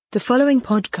The following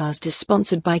podcast is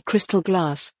sponsored by Crystal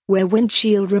Glass, where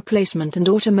windshield replacement and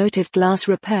automotive glass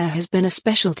repair has been a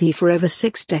specialty for over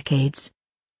 6 decades.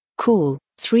 Call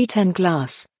 310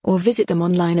 Glass or visit them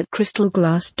online at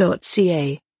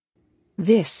crystalglass.ca.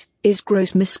 This is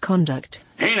Gross Misconduct.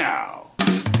 Hey now!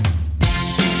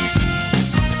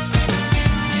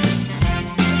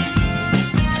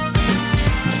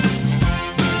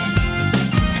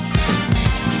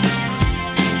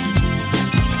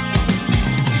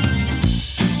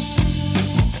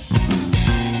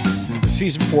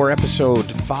 Season 4, Episode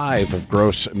 5 of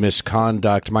Gross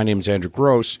Misconduct. My name is Andrew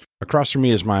Gross. Across from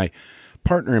me is my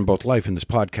partner in both life and this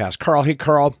podcast, Carl. Hey,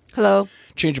 Carl. Hello.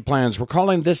 Change of plans. We're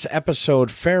calling this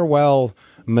episode Farewell,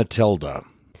 Matilda.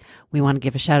 We want to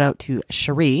give a shout out to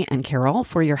Cherie and Carol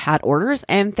for your hat orders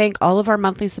and thank all of our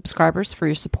monthly subscribers for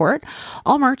your support.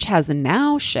 All merch has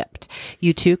now shipped.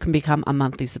 You too can become a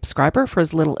monthly subscriber for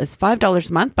as little as $5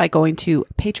 a month by going to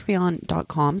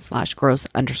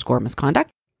patreon.com/gross_misconduct.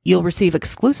 You'll receive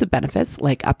exclusive benefits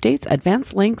like updates,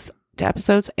 advanced links to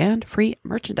episodes, and free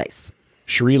merchandise.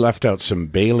 Cherie left out some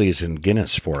Baileys and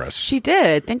Guinness for us. She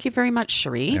did. Thank you very much,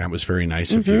 Cherie. That was very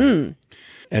nice of you.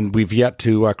 And we've yet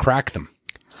to crack them.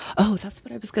 Oh, that's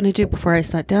what I was going to do before I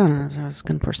sat down. I was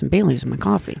going to pour some Baileys in my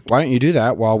coffee. Why don't you do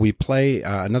that while we play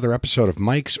another episode of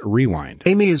Mike's Rewind?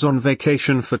 Amy is on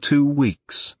vacation for 2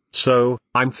 weeks, so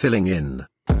I'm filling in.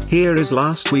 Here is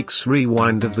last week's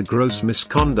rewind of the Gross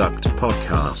Misconduct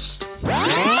podcast.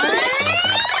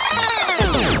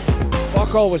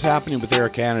 Fuck all was happening with Air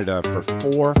Canada for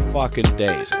 4 fucking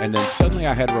days. And then suddenly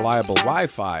I had reliable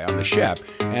Wi-Fi on the ship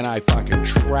and I fucking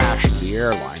trashed the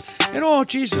airline. And oh,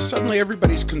 Jesus, suddenly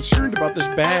everybody's concerned about this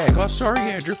bag. Oh, sorry,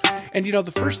 Andrew. And you know,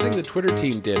 the first thing the Twitter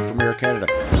team did from Air Canada,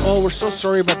 oh, we're so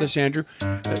sorry about this, Andrew.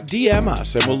 DM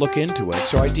us and we'll look into it.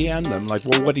 So I DM'd them like,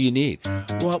 well, what do you need?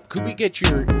 Well, could we get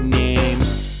your name,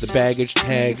 the baggage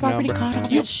tag number?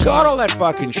 You got all that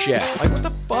fucking shit. Like, what the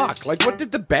fuck? Like, what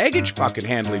did the baggage fucking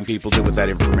handling people do with that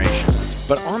information?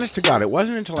 But honest to God, it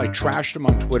wasn't until I trashed them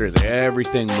on Twitter that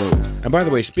everything moved. And by the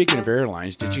way, speaking of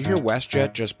airlines, did you hear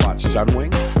WestJet just bought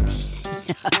Sunwing?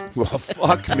 Well,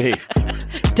 fuck me.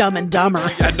 Dumb and Dumber.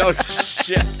 Yeah, no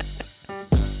shit.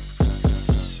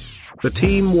 The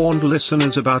team warned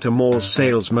listeners about a mall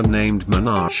salesman named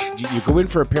Menage. You go in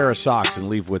for a pair of socks and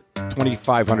leave with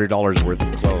 $2,500 worth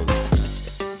of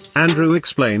clothes. Andrew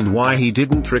explained why he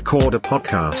didn't record a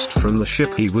podcast from the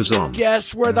ship he was on.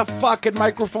 Guess where the fucking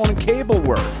microphone and cable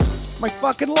were? My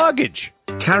fucking luggage.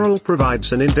 Carol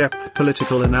provides an in-depth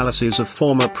political analysis of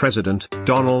former President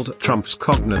Donald Trump's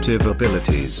cognitive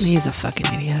abilities. He's a fucking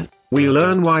idiot. We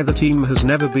learn why the team has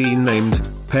never been named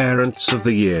Parents of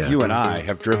the Year. You and I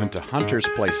have driven to Hunter's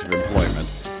place of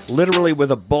employment, literally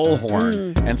with a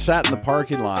bullhorn, and sat in the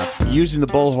parking lot using the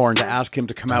bullhorn to ask him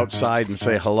to come outside and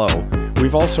say hello.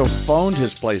 We've also phoned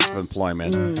his place of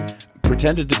employment,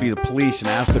 pretended to be the police and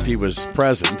asked if he was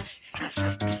present.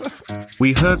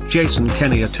 We heard Jason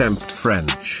Kenney attempt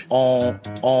French.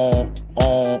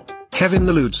 Kevin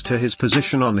alludes to his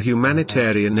position on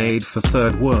humanitarian aid for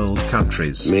third world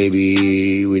countries.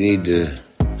 Maybe we need to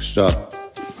stop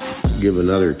giving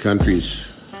other countries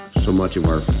so much of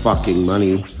our fucking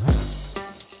money.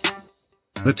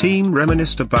 The team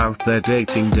reminisced about their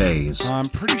dating days. I'm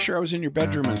pretty sure I was in your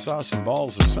bedroom and saw some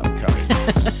balls of some kind.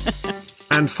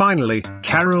 And finally,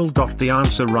 Carol got the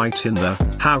answer right in the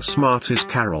How Smart is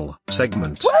Carol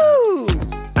segment. Woo!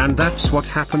 And that's what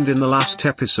happened in the last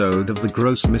episode of the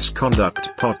Gross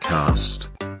Misconduct podcast.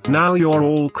 Now you're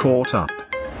all caught up.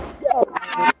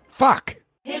 Fuck.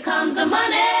 Here comes the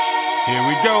money. Here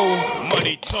we go.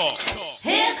 Money talk.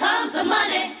 Here comes the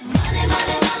money. Money,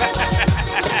 money, money,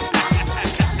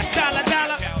 money. Dollar,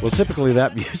 dollar. Well, typically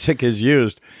that music is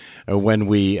used when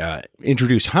we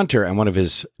introduce Hunter and one of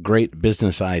his great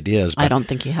business ideas. I don't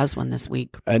think he has one this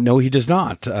week. No, he does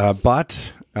not.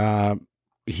 But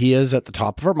he is at the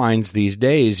top of our minds these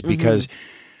days because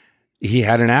he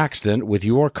had an accident with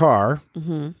your car,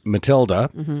 Matilda,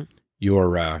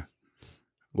 your,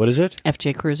 what is it?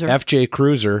 FJ Cruiser. FJ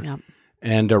Cruiser, Yep.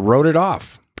 and wrote it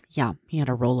off. Yeah, he had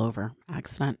a rollover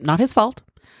accident. Not his fault.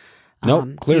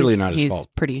 Nope, clearly not his fault.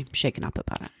 He's pretty shaken up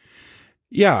about it.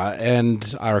 Yeah,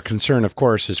 and our concern, of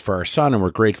course, is for our son, and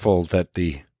we're grateful that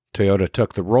the Toyota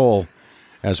took the role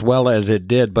as well as it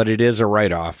did, but it is a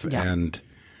write-off, and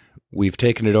we've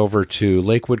taken it over to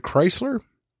Lakewood Chrysler.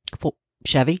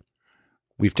 Chevy?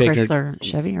 We've taken Chrysler,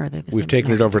 Chevy, or are they the We've same?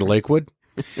 taken it over to Lakewood,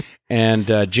 and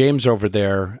James over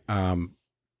there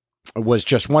was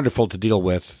just wonderful to deal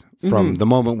with from the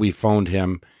moment we phoned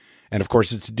him. And, of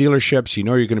course, it's dealerships. You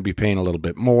know you're going to be paying a little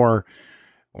bit more,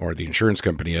 or the insurance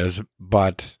company is,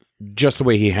 but just the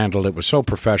way he handled it was so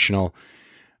professional.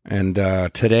 And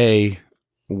today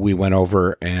we went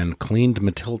over and cleaned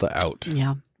Matilda out.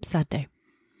 Yeah, sad day.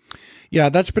 Yeah,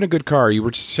 that's been a good car. You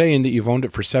were saying that you've owned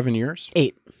it for 7 years?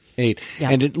 8. Yeah.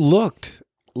 And it looked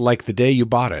like the day you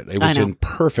bought it. It was in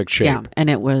perfect shape. Yeah, and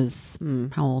it was,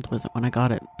 how old was it when I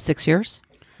got it? 6 years?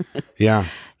 Yeah.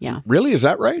 Yeah. Really? Is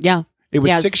that right? Yeah. It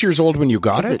was 6 years old when you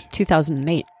got it?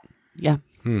 2008. Yeah.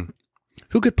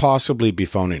 Who could possibly be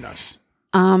phoning us?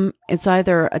 It's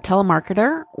either a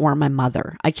telemarketer or my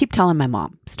mother. I keep telling my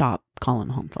mom, stop calling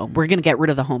the home phone. We're going to get rid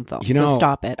of the home phone. So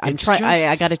stop it.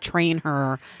 I got to train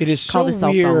her. It is so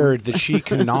weird that she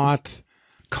cannot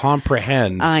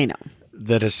comprehend. I know.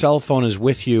 That a cell phone is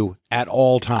with you at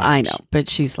all times. I know. But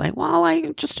she's like, well,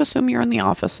 I just assume you're in the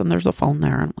office and there's a phone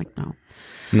there. I'm like, no.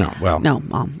 No, well. No,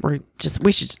 Mom.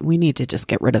 We need to just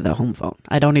get rid of the home phone.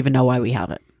 I don't even know why we have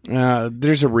it.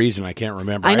 There's a reason I can't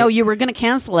remember. I know you were going to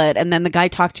cancel it, and then the guy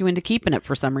talked you into keeping it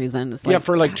for some reason. It's like,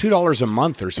 for like $2 a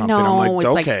month or something. No, I'm like,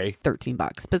 it's okay, like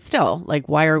 $13, but still, like,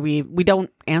 why are we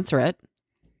don't answer it?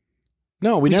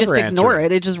 No, we never just ignore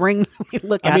it. It just rings. We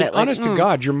look at it. Like, honest to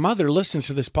God, your mother listens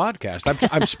to this podcast.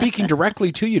 I'm speaking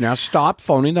directly to you now. Stop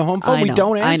phoning the home phone. We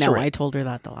don't answer it. I told her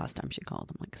that the last time she called.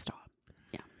 I'm like, stop.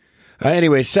 Yeah.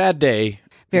 Anyway, sad day.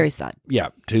 Very sad. Yeah,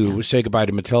 to say goodbye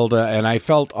to Matilda. And I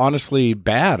felt honestly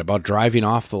bad about driving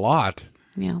off the lot.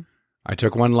 Yeah. I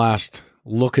took one last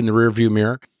look in the rearview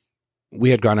mirror.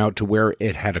 We had gone out to where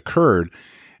it had occurred.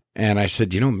 And I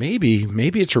said, maybe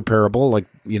it's repairable. Like,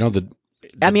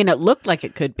 it looked like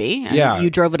it could be. And yeah. You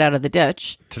drove it out of the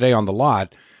ditch. Today on the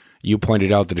lot, you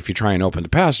pointed out that if you try and open the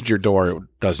passenger door, it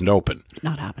doesn't open.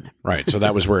 Not happening. Right. So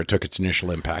that was where it took its initial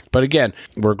impact. But again,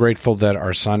 we're grateful that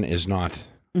our son is not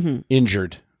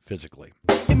injured physically.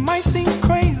 It might seem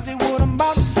crazy what I'm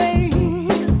about to say.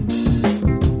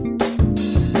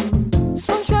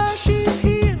 Sunshine, she's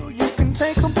here. You can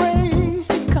take a break.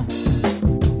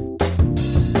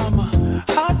 I'm a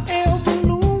hot air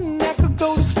balloon that could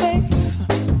go to space.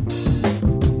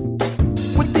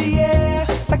 With the air,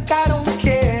 like I don't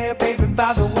care, baby,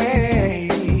 by the way.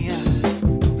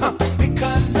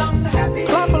 Because I'm happy.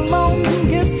 Clap along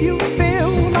if you feel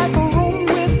like a room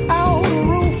without a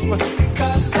roof.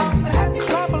 Because I'm happy.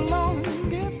 Clap along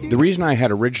if you. The reason I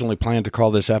had originally planned to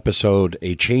call this episode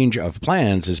A Change of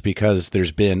Plans is because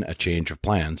there's been a change of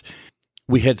plans.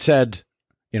 We had said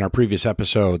in our previous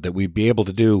episode that we'd be able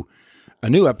to do a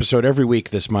new episode every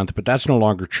week this month, but that's no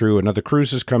longer true. Another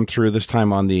cruise has come through, this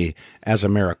time on the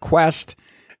Azamara Quest,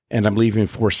 and I'm leaving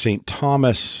for St.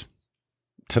 Thomas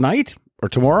tonight or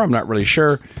tomorrow, I'm not really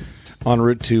sure, en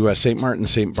route to St. Martin,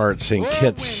 St. Bart's, St.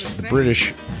 Kitts, the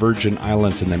British Virgin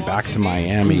Islands, and then back to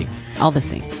Miami. All the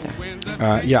saints there.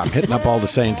 I'm hitting up all the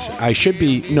saints. I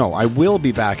will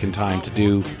be back in time to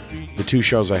do the 2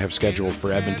 shows I have scheduled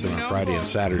for Edmonton on Friday and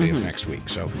Saturday of next week.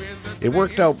 So it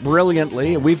worked out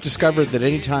brilliantly. We've discovered that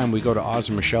anytime we go to Oz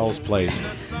and Michelle's place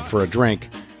for a drink,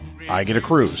 I get a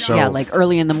cruise. So yeah, like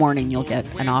early in the morning, you'll get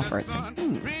an offer. It's like,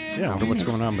 I wonder what's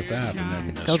going on with that.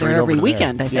 And then go there every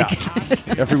weekend, I think.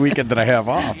 Yeah, every weekend that I have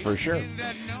off, for sure.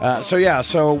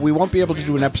 So we won't be able to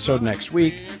do an episode next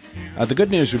week. The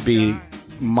good news would be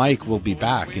Mike will be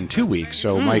back in 2 weeks,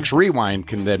 so Mike's Rewind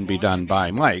can then be done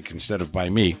by Mike instead of by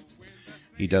me.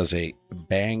 He does a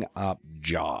bang-up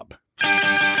job.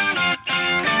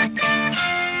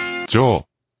 Joe,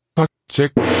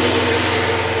 check.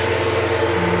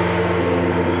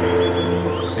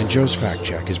 And Joe's Fact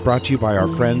Check is brought to you by our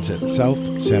friends at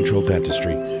South Central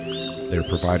Dentistry. They're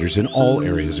providers in all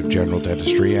areas of general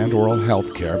dentistry and oral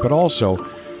health care, but also,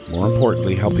 more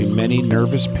importantly, helping many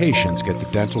nervous patients get the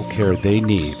dental care they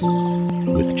need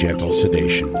with gentle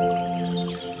sedation.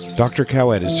 Dr.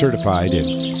 Cowett is certified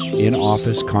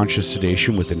in-office conscious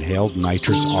sedation with inhaled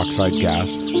nitrous oxide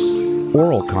gas,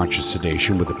 oral conscious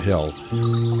sedation with a pill,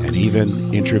 and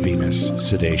even intravenous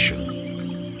sedation.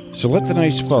 So let the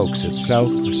nice folks at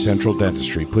South Central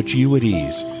Dentistry put you at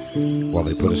ease while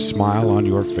they put a smile on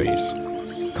your face.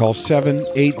 Call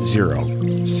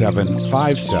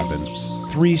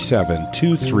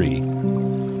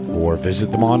 780-757-3723 or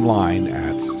visit them online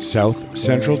at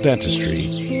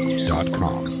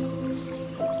southcentraldentistry.com.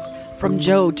 From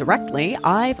Joe directly,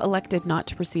 I've elected not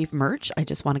to receive merch. I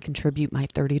just want to contribute my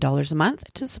 $30 a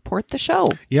month to support the show.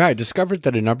 Yeah, I discovered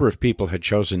that a number of people had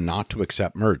chosen not to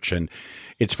accept merch. And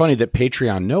it's funny that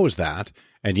Patreon knows that,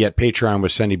 and yet Patreon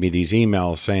was sending me these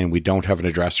emails saying we don't have an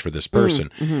address for this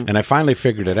person. And I finally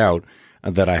figured it out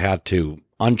that I had to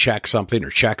uncheck something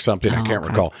or check something. I can't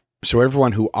recall. So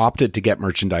everyone who opted to get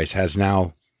merchandise has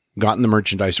now gotten the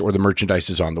merchandise, or the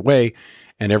merchandise is on the way.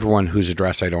 And everyone whose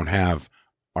address I don't have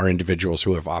are individuals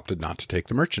who have opted not to take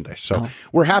the merchandise. So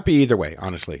we're happy either way,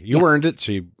 honestly. You earned it,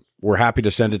 so we're happy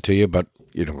to send it to you, but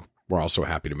we're also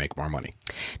happy to make more money.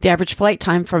 The average flight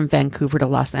time from Vancouver to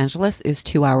Los Angeles is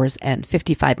 2 hours and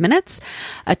 55 minutes.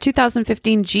 A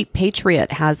 2015 Jeep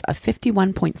Patriot has a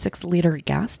 51.6-liter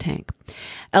gas tank.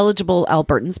 Eligible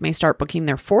Albertans may start booking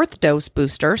their 4th dose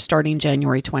booster starting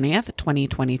January 20th,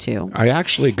 2022. I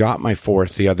actually got my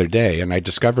 4th the other day, and I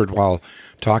discovered while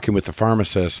talking with the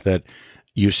pharmacist that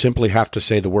you simply have to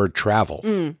say the word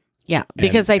travel. Yeah,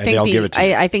 because and they'll give it to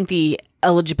you. I think the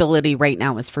eligibility right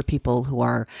now is for people who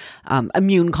are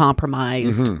immune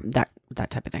compromised, that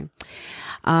type of thing.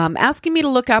 Asking me to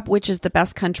look up which is the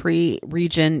best country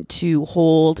region to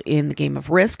hold in the game of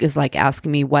Risk is like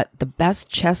asking me what the best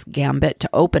chess gambit to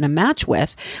open a match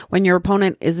with when your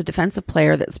opponent is a defensive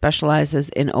player that specializes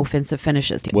in offensive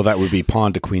finishes. Well, that would be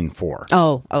pawn to queen 4.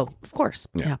 Oh, of course.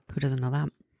 Yeah, who doesn't know that?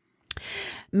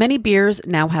 Many beers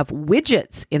now have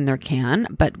widgets in their can,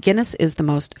 but Guinness is the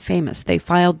most famous. They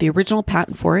filed the original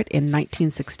patent for it in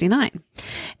 1969.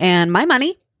 And my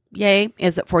money, yay,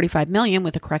 is at $45 million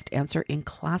with the correct answer in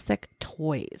classic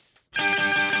toys.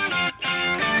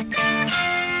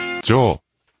 Joe,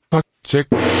 fact check.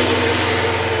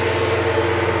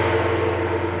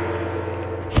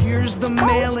 Here's the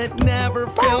mail, it never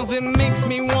fails. It makes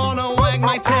me wanna wag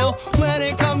my tail. When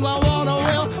it comes, I wanna wail.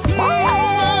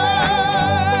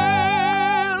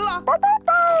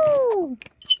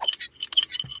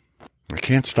 I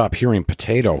can't stop hearing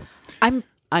potato. I'm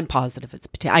positive it's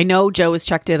potato. I know Joe has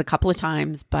checked it a couple of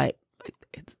times, but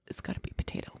it's got to be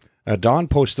potato. Don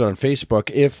posted on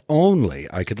Facebook, if only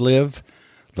I could live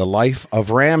the life of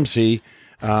Ramsey.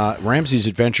 Ramsey's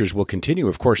adventures will continue,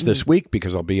 of course, this week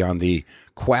because I'll be on the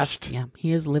quest. Yeah,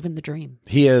 he is living the dream.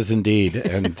 He is indeed.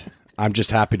 And I'm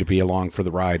just happy to be along for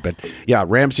the ride. But yeah,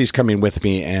 Ramsey's coming with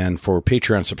me. And for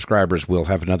Patreon subscribers, we'll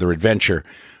have another adventure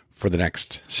for the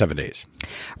next 7 days.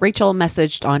 Rachel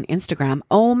messaged on Instagram,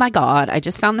 "Oh my God, I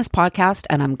just found this podcast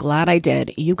and I'm glad I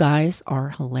did. You guys are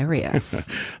hilarious."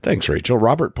 Thanks, Rachel.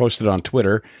 Robert posted on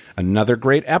Twitter, "Another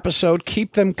great episode.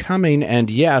 Keep them coming.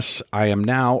 And yes, I am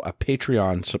now a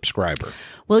Patreon subscriber."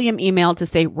 William emailed to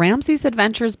say, "Ramsey's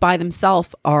adventures by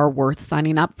themselves are worth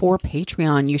signing up for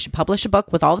Patreon. You should publish a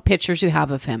book with all the pictures you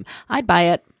have of him. I'd buy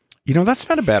it." That's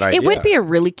not a bad idea. It would be a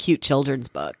really cute children's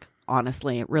book.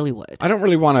 Honestly, it really would. I don't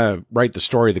really want to write the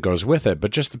story that goes with it,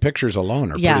 but just the pictures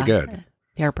alone are pretty good.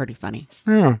 They're pretty funny.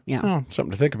 Yeah. Yeah.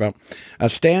 Something to think about.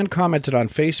 Stan commented on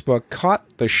Facebook,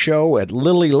 "Caught the show at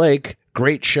Lily Lake.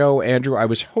 Great show, Andrew. I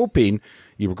was hoping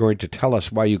you were going to tell us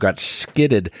why you got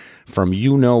skidded from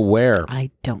you-know-where."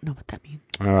 I don't know what that means.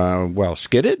 Well,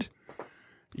 skidded?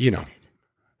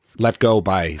 Let go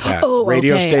by that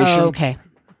radio station. Oh, okay.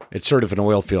 It's sort of an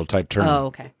oil field type term. Oh,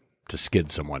 okay. To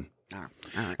skid someone. All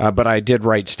right. But I did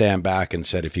write Stan back and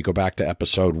said, if you go back to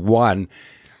episode 1,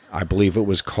 I believe it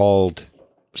was called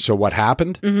So What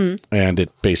Happened? And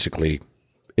it basically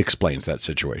explains that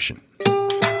situation.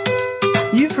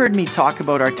 You've heard me talk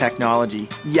about our technology.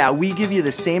 Yeah, we give you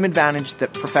the same advantage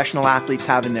that professional athletes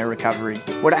have in their recovery.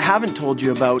 What I haven't told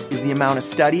you about is the amount of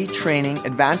study, training,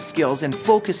 advanced skills, and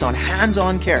focus on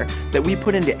hands-on care that we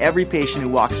put into every patient who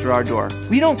walks through our door.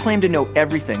 We don't claim to know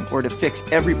everything or to fix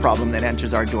every problem that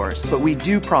enters our doors, but we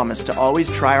do promise to always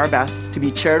try our best, to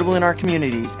be charitable in our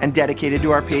communities and dedicated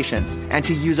to our patients, and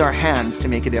to use our hands to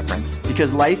make a difference,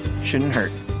 because life shouldn't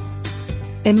hurt.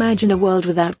 Imagine a world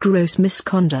without gross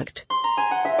misconduct.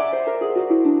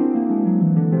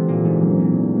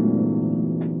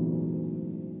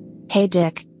 Hey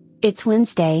Dick. It's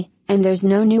Wednesday, and there's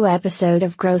no new episode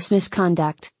of Gross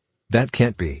Misconduct. That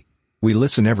can't be. We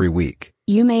listen every week.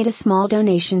 You made a small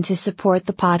donation to support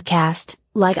the podcast,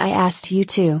 like I asked you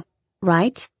to.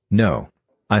 Right? No.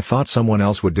 I thought someone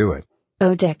else would do it.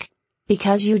 Oh Dick.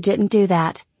 Because you didn't do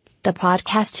that, the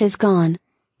podcast is gone.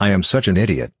 I am such an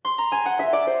idiot.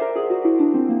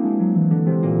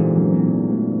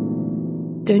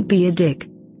 Don't be a dick.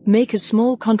 Make a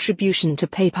small contribution to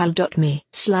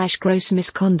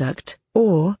paypal.me/grossmisconduct,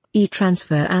 or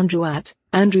e-transfer Andrew at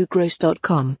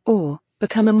andrewgross.com, or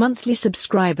become a monthly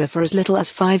subscriber for as little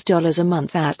as $5 a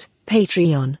month at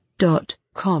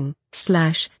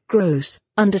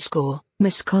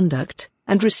patreon.com/gross_misconduct,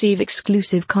 and receive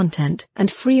exclusive content and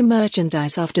free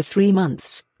merchandise after 3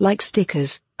 months, like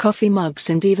stickers, coffee mugs,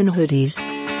 and even hoodies.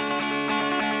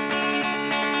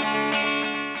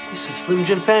 This is Slim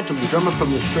Jim Phantom, the drummer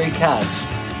from the Stray Cats.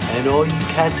 And all you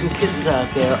cats and kittens out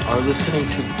there are listening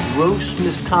to Gross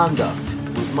Misconduct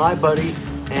with my buddy,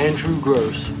 Andrew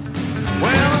Gross.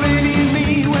 Well, lady and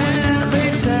me went out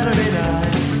late Saturday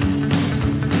night.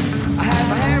 I had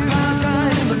my hair piled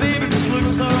tight and the baby just looked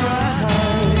so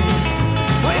right.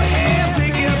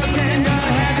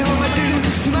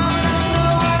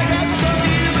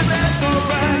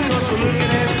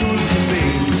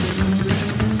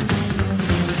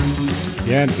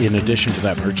 Yeah, and in addition to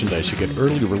that merchandise, you get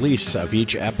early release of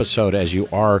each episode as you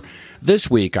are this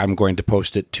week. I'm going to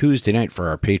post it Tuesday night for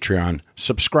our Patreon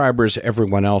subscribers.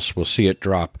 Everyone else will see it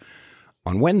drop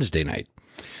on Wednesday night.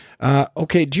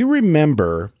 Okay, do you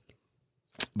remember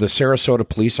the Sarasota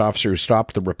police officer who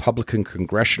stopped the Republican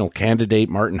congressional candidate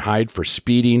Martin Hyde for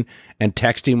speeding and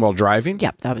texting while driving?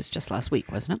 Yep, that was just last week,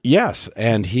 wasn't it? Yes,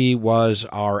 and he was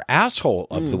our asshole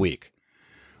of the week.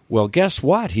 Well, guess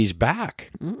what? He's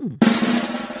back.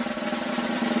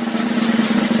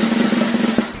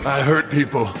 I hurt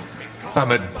people. I'm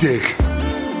a dick.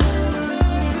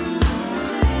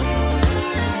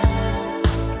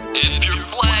 If your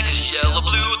flag is yellow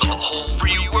blue, the whole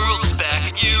free world is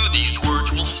backing you. These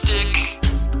words will stick.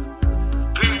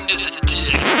 Putin is a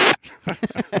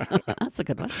dick. That's a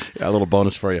good one. Yeah, a little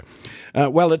bonus for you.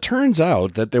 Well, it turns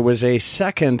out that there was a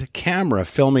second camera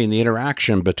filming the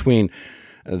interaction between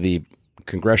the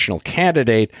congressional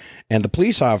candidate and the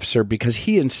police officer because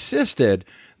he insisted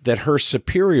that her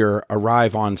superior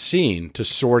arrive on scene to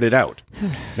sort it out.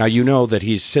 Now, you know that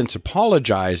he's since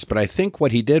apologized, but I think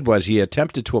what he did was he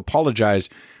attempted to apologize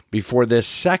before this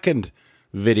second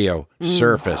video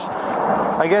surfaced.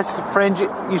 I guess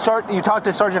you talked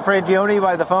to Sergeant Frangione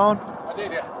by the phone? I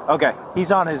did, yeah. Okay,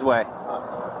 he's on his way.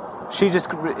 She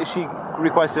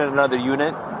requested another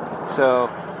unit,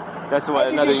 so that's what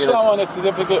another give unit. Someone a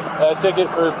certificate, ticket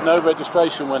for no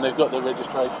registration when they've got their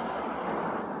registration.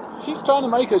 She's trying to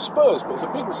make her Spurs, but it's a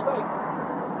big mistake.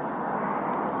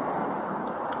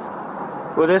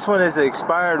 Well, this one is the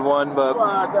expired one, but...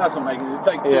 Well, it doesn't make it. It'll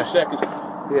take 2 seconds.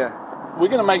 Yeah. We're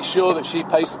going to make sure that she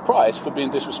pays the price for being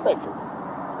disrespectful.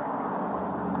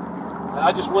 And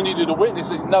I just wanted you to witness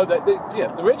it. Know that,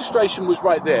 the registration was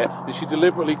right there, and she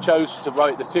deliberately chose to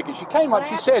write the ticket. She came up,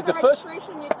 she said, the first...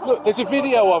 Look, there's a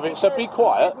video of it, so be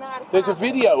quiet. There's a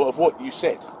video of what you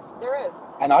said. There is.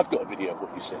 And I've got a video of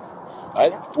what you said.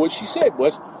 Right? What she said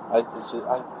was, I said,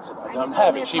 I don't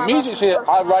have it. She immediately said,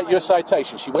 I write your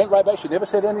citation. She went right back. She never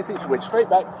said anything. She went straight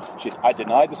back. I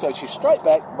denied the citation. She's straight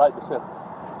back, right the citation.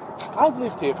 I've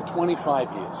lived here for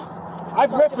 25 years.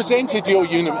 I've represented your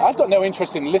unit. I've got no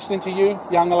interest in listening to you,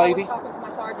 young lady. I was talking to my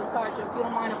sergeant. Sergeant, if you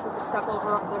don't mind if we could step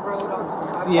over the road onto the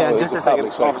sidewalk. Yeah, just a second,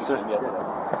 officer.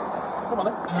 Come on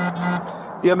then.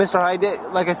 Yeah, Mr. Hyde,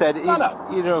 like I said,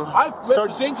 No. I've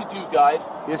represented you guys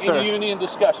in union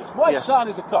discussions. My son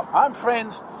is a cop. I'm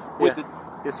friends with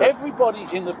everybody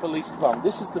in the police department.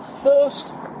 This is the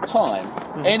first time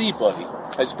anybody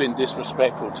has been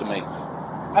disrespectful to me.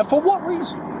 And for what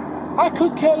reason? I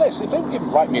could care less. If they were going to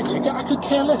write me a ticket, I could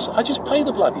care less. I just pay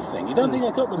the bloody thing. You don't think I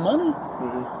got the money?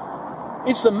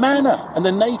 It's the manner and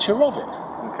the nature of it.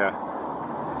 Okay.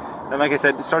 And like I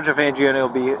said, Sergeant Frangione will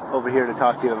be over here to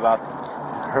talk to you about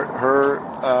her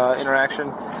interaction.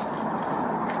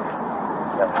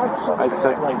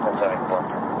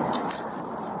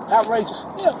 Outrageous.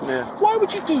 Yeah. Why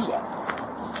would you do that?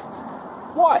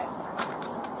 Why?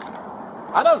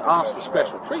 I don't ask for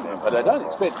special treatment, but I don't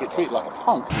expect to get treated like a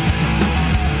punk.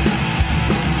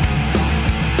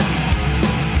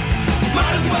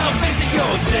 Might as well face it,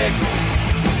 your dick.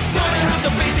 Gonna have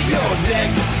to face it, your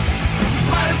dick.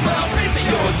 Might as well face it,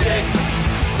 your dick.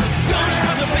 Gonna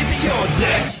have to face it, your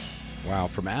dick. Wow,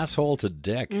 from asshole to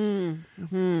dick.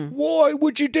 Why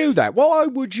would you do that? Why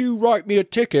would you write me a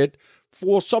ticket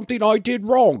for something I did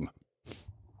wrong?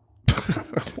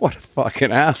 What a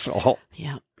fucking asshole.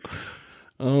 Yeah.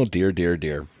 Oh, dear, dear,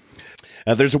 dear.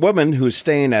 There's a woman who's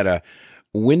staying at a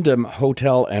Wyndham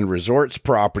Hotel and Resorts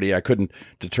property. I couldn't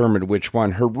determine which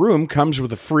one. Her room comes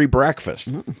with a free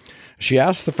breakfast. She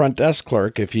asked the front desk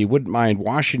clerk if he wouldn't mind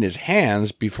washing his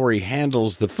hands before he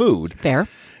handles the food. Fair.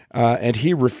 And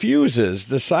he refuses,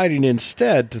 deciding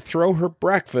instead to throw her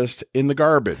breakfast in the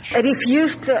garbage. I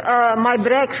refused my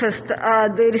breakfast.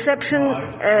 The receptionist...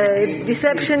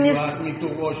 You asked me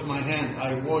to wash my hands.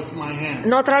 I washed my hands.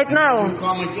 Not right now. You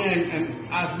come again and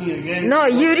ask me again. No,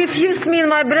 you refused me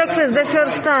my breakfast the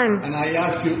first time. And I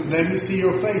asked you, let me see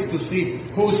your face to see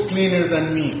who's cleaner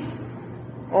than me.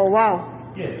 Oh, wow.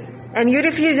 Yes. And you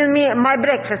refusing me my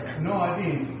breakfast. No, I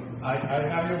didn't. I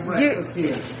have your breakfast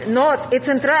here. No, it's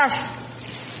in trash.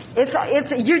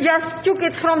 You just took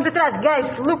it from the trash.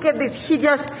 Guys, look at this. He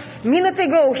just, minute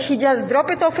ago, he just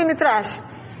dropped it off in the trash.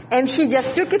 And he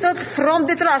just took it out from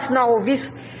the trash now with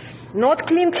not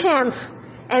clean hands.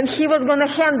 And he was going to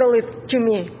handle it to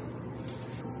me.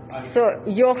 So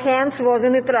your hands was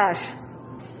in the trash.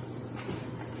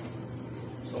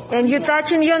 And you're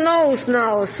touching your nose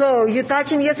now. So you're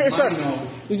touching your... So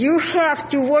you have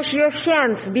to wash your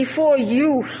hands before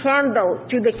you handle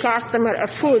to the customer a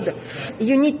food.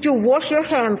 You need to wash your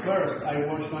hands. First, I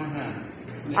wash my hands.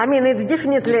 I mean, it's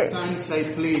definitely... Time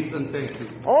say please and thank you.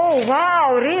 Oh,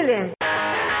 wow, really?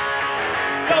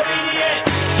 COVIDiot.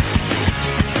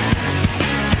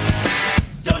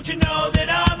 Don't you know that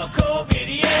I'm a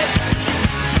COVIDiot?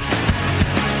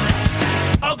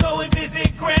 I'll go and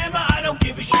visit grandma, I don't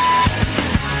give a shit.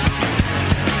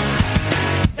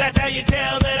 That's how you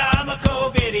tell that I'm a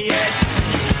COVIDiot.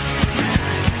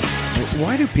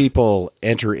 Why do people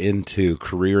enter into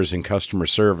careers in customer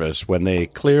service when they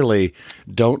clearly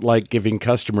don't like giving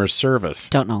customer service?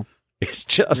 Don't know. It's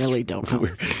just really don't know.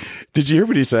 Weird. Did you hear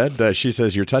what he said? She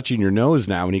says, "You're touching your nose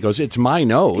now," and he goes, "It's my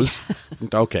nose."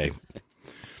 Okay.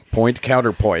 Point,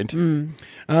 counterpoint.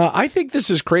 I think this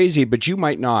is crazy, but you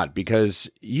might not, because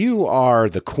you are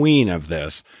the queen of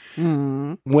this.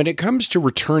 When it comes to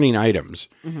returning items,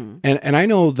 and I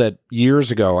know that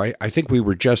years ago, I think we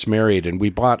were just married and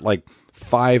we bought like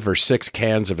 5 or 6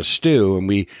 cans of a stew, and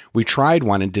we tried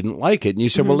one and didn't like it. And you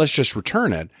said, well, let's just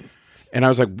return it. And I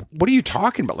was like, what are you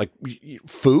talking about? Like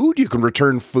food? You can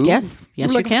return food? Yes, you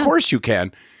can. Of course you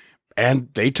can. And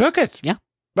they took it. Yeah.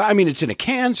 But I mean, it's in a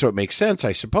can, so it makes sense,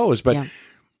 I suppose. But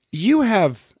you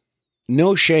have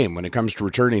no shame when it comes to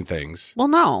returning things. Well,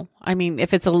 no. I mean,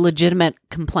 if it's a legitimate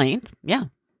complaint,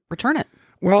 return it.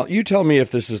 Well, you tell me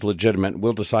if this is legitimate.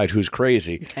 We'll decide who's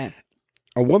crazy. Okay.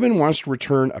 A woman wants to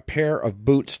return a pair of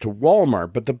boots to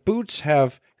Walmart, but the boots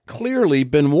have clearly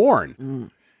been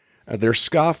worn. They're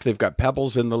scuffed. They've got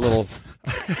pebbles in the little...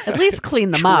 At least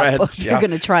clean them up if yeah. you're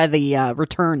going to try the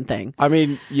return thing. I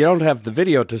mean, you don't have the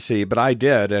video to see, but I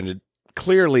did, and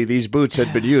clearly these boots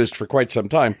had been used for quite some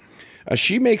time.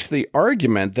 She makes the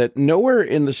argument that nowhere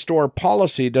in the store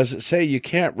policy does it say you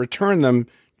can't return them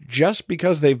just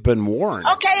because they've been worn.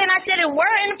 Okay, and I said,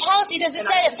 where in the policy does it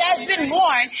say if that's been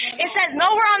worn? It says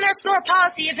nowhere on their store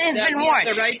policy if it has been worn.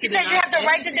 It says you have the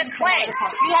right to decline.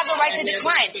 You have the right to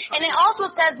decline. And it also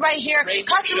says right here,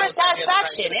 customer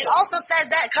satisfaction. It also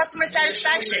says that customer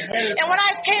satisfaction. And when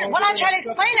I try to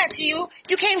explain that to you,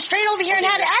 you came straight over here and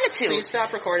had an attitude. Please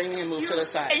stop recording and move to the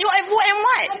side. And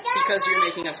what? Because you're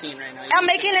making a scene right now. I'm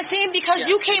making a scene because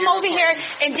you came over here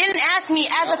and didn't ask me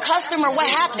as a customer what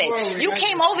happened. You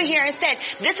came over here and said,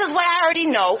 this is what I already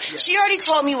know. She already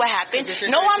told me what happened.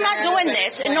 No, I'm not doing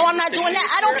this, and no, I'm not doing that.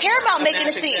 I don't care about making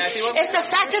a scene. It's the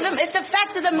fact of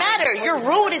the matter. You're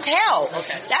rude as hell.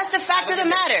 That's the fact of the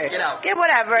matter. Get out. Get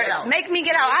whatever. Make me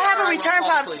get out. I have a return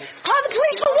policy. Call the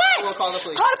police for what? Call the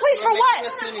police. Call the police for what?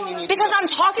 Because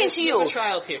I'm talking to you.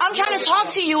 I'm trying to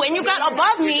talk to you, and you got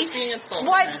above me.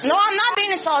 What? No, I'm not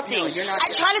being insulting.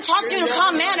 I tried to talk to you in a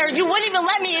calm manner. You wouldn't even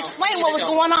let me explain what was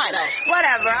going on.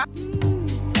 Whatever.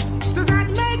 Does that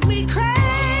make me crazy?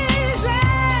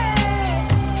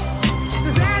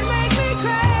 Does that make me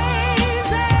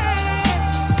crazy?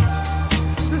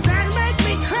 Does that make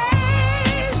me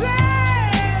crazy?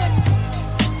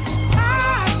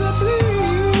 Possibly.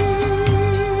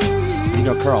 You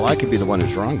know, Carl, I could be the one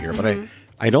who's wrong here, but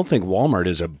I don't think Walmart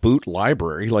is a boot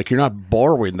library. Like, you're not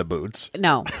borrowing the boots.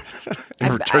 No.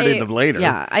 And returning them later.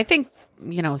 Yeah, I think,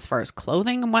 as far as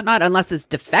clothing and whatnot, unless it's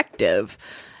defective,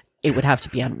 it would have to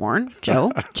be unworn.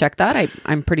 Joe, check that.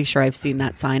 I'm pretty sure I've seen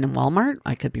that sign in Walmart.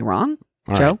 I could be wrong.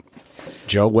 All Joe? right.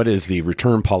 Joe, what is the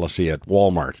return policy at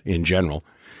Walmart in general?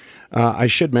 I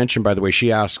should mention, by the way,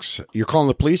 she asks, you're calling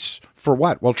the police for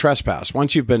what? Well, trespass.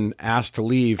 Once you've been asked to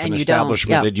leave an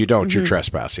establishment and you don't, you're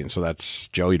trespassing. So that's,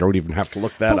 Joe, you don't even have to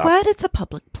look that up. But it's a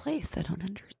public place. I don't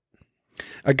understand.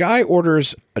 A guy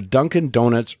orders a Dunkin'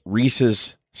 Donuts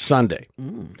Reese's Sundae.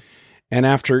 And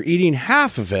after eating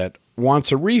half of it,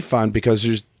 wants a refund because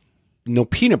there's no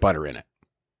peanut butter in it.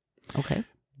 Okay.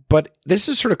 But this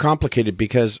is sort of complicated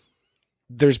because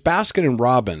there's Baskin &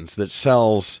 Robbins that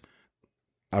sells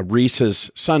a Reese's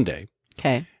Sundae.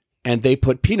 Okay. And they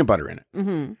put peanut butter in it.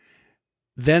 Mm-hmm.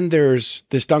 Then there's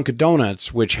this Dunkin'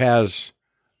 Donuts, which has,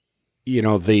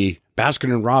 the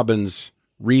Baskin & Robbins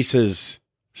Reese's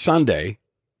Sundae,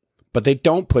 but they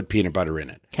don't put peanut butter in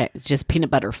it. Okay. It's just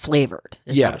peanut butter flavored.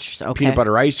 Yes. Okay. Peanut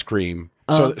butter ice cream.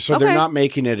 So they're not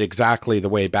making it exactly the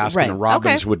way Baskin &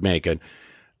 Robbins would make it.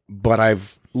 But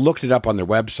I've looked it up on their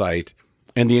website,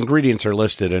 and the ingredients are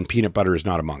listed, and peanut butter is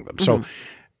not among them. So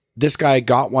this guy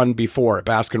got one before at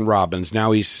Baskin Robbins.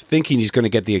 Now he's thinking he's going to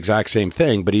get the exact same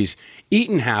thing, but he's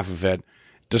eaten half of it,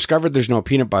 discovered there's no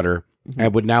peanut butter,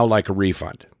 and would now like a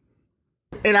refund.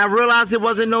 And I realized there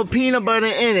wasn't no peanut butter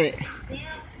in it.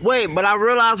 Wait, but I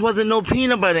realized wasn't no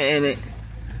peanut butter in it.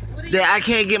 That I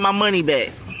can't get my money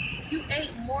back. You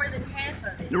ate more than half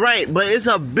of it. Right, but it's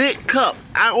a big cup.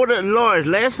 I ordered large.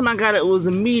 Last time I got it was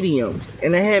a medium,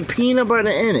 and it had peanut butter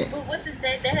in it. But what does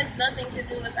that has nothing to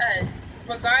do with us.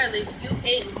 Regardless, you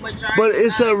ate majority. But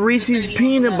it's a Reese's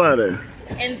peanut butter.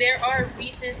 And there are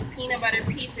Reese's peanut butter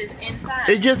pieces inside.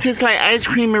 It just tastes like ice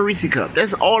cream and Reese's cup.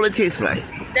 That's all it tastes like.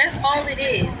 That's all it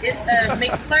is. It's a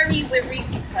McFlurry with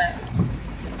Reese's cup.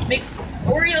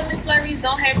 Oreo McFlurries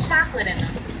don't have chocolate in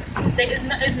them.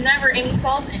 There's never any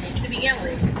sauce in it to begin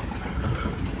with.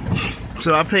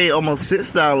 So I paid almost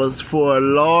 $6 for a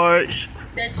large.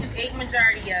 That you ate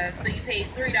majority of, so you paid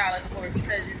 $3 for it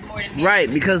because it's more than half.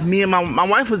 Right, because me and my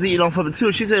wife was eating off of it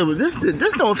too. She said, well, this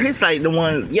don't taste like the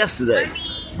one yesterday. I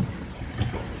mean,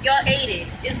 y'all ate it.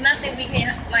 It's nothing we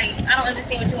can, like, I don't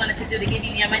understand what you want us to do to give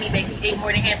you your money back. You ate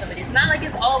more than half of it. It's not like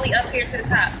it's all the way up here to the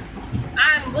top.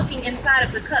 I'm looking inside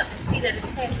of the cup to see that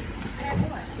it's half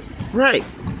one. Right.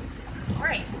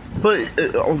 Right. But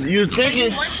you're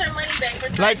thinking, you want your money back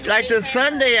for like the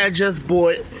Sunday I just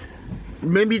bought.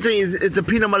 Maybe you think it's the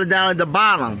peanut butter down at the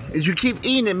bottom. As you keep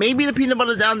eating it, maybe the peanut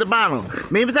butter down at the bottom.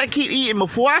 Maybe as I keep eating,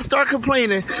 before I start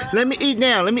complaining, let me eat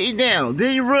now.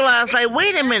 Then you realize, like,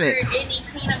 wait a minute. There's any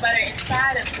peanut butter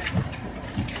inside of it.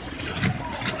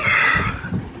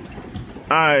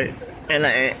 All right, and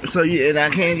I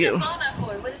can't get. What's your phone up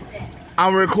for? What is that?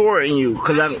 I'm recording you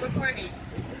Why are you recording?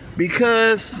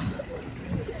 Because of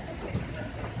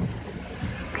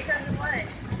what?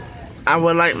 I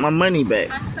would like my money back,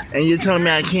 and you're telling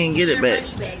me I can't get it back.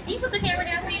 Can you put the camera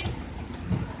down, please?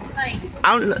 Like,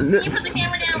 I'm- can you put the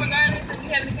camera down regardless if you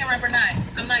have the camera up or not?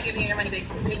 I'm not giving you your money back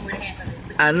because you more than half of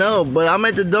it. I know, but I'm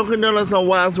at the Dunkin' Donuts on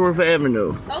Wadsworth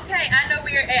Avenue. Okay, I know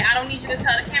where you're at. I don't need you to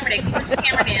tell the camera that. You put your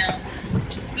camera down.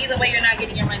 Either way, you're not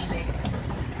getting your money back.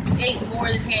 You ate more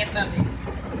than half of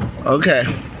it. Okay.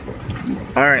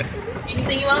 All right.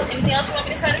 Anything else you want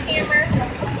me to tell the camera?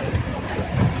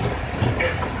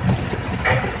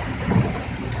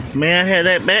 May I have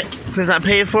that back since I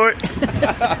paid for it?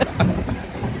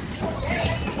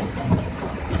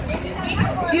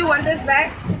 You want this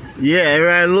back? Yeah,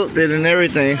 everybody looked at it and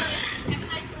everything.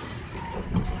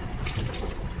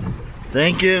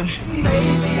 Thank you.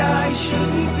 Maybe I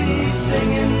shouldn't be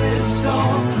singing this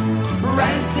song,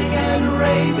 ranting and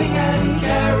raving and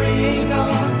carrying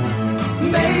on.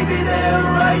 Maybe they're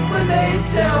right when they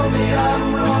tell me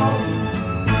I'm wrong.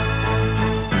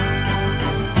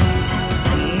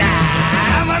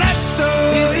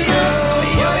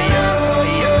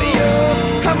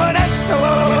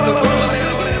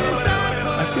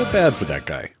 I feel bad for that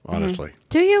guy, honestly.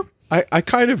 Do you? I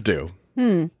kind of do.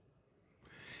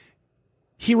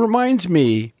 He reminds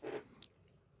me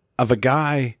of a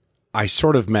guy I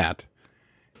sort of met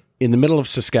in the middle of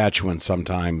Saskatchewan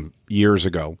sometime years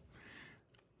ago.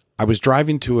 I was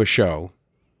driving to a show.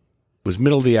 It was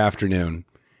middle of the afternoon,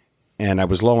 and I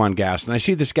was low on gas. And I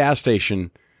see this gas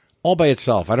station all by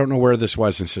itself. I don't know where this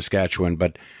was in Saskatchewan,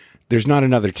 but there's not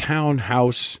another town,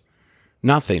 house,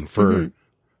 nothing for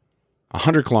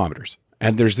 100 kilometers.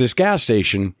 And there's this gas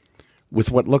station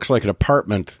with what looks like an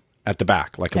apartment at the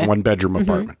back, like a one-bedroom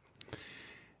apartment.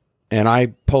 And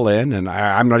I pull in, and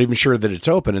I'm not even sure that it's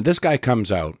open. And this guy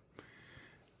comes out,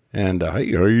 and,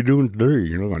 hey, how are you doing today?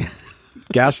 You know, I'm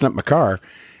gassing up my car,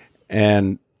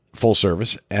 and full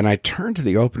service. And I turn to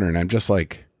the opener, and I'm just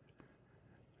like,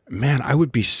 man, I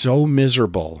would be so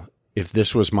miserable if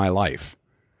this was my life.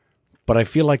 But I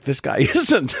feel like this guy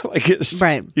isn't. Like,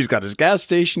 right. He's got his gas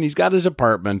station, he's got his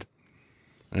apartment,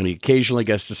 and he occasionally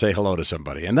gets to say hello to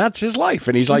somebody. And that's his life.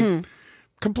 And he's like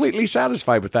completely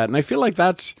satisfied with that. And I feel like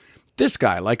that's this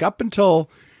guy. Like, up until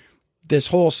this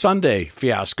whole Sunday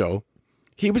fiasco,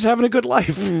 he was having a good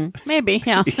life. Maybe,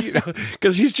 yeah. You know,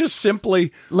 because he's just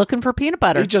simply looking for peanut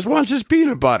butter. He just wants his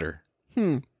peanut butter.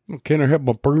 Can I have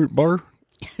my peanut butter?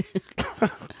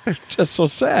 It's just so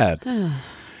sad.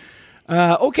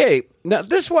 Okay, now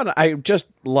this one I just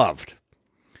loved.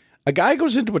 A guy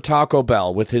goes into a Taco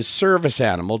Bell with his service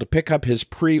animal to pick up his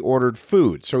pre-ordered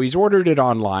food. So he's ordered it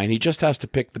online. He just has to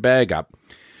pick the bag up.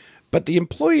 But the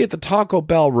employee at the Taco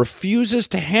Bell refuses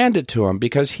to hand it to him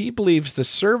because he believes the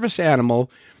service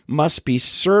animal must be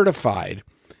certified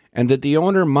and that the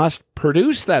owner must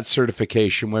produce that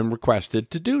certification when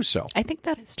requested to do so. I think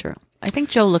that is true. I think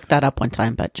Joe looked that up one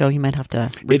time, but Joe, you might have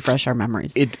to refresh our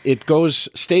memories. It goes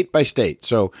state by state.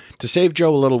 So to save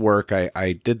Joe a little work,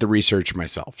 I did the research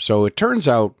myself. So it turns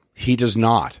out he does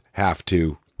not have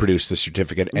to produce the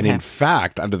certificate. And in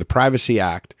fact, under the Privacy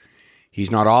Act, he's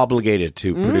not obligated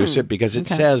to produce it because it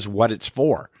says what it's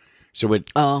for. So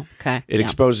it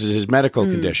exposes his medical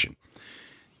condition.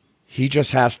 He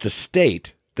just has to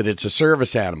state that it's a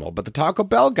service animal, but the Taco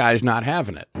Bell guy's not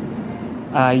having it.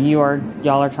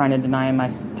 Y'all are trying to deny him my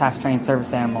task-trained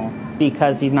service animal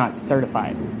because he's not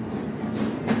certified,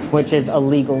 which is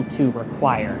illegal to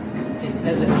require. It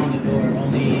says it on the door,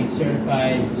 only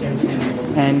certified service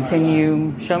animals. And can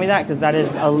you show me that? Because that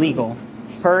is illegal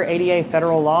Per ADA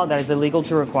federal law, that is illegal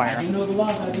to require. I do know the law,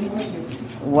 but I didn't work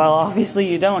here. Well,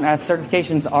 obviously you don't, as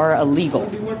certifications are illegal. I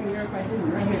would be working here if I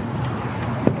didn't, right here.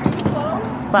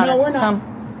 Flounder, No, we're not. come.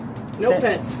 No Sit.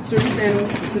 pets. Service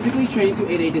animals specifically trained to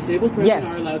aid a disabled person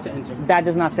Yes. are allowed to enter. That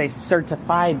does not say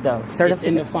certified, though. It's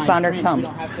in the fine Flounder, print. come. We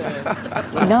don't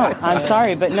have to, No, I'm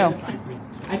sorry, but no.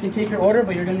 I can take your order,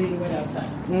 but you're going to need to wait outside.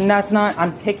 That's not,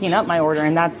 I'm picking up my order,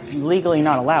 and that's legally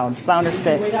not allowed. Flounder, You can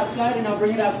sit. wait outside, and I'll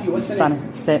bring it out to you. What's the Flounder,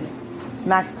 name? sit.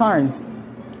 Max Carnes.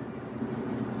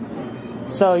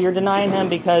 So you're denying him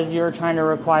because you're trying to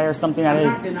require something that I'm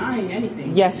is... not denying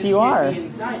anything. Yes, Just you can't are. be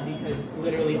inside because it's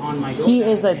literally on my door. He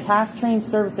is a task-trained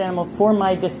service animal for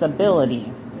my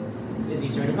disability. Is he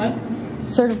certified?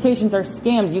 Certifications are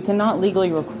scams. You cannot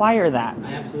legally require that.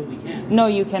 I absolutely can. No,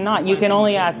 you cannot. You can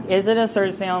only ask, is it a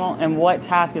service animal and what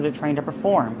task is it trained to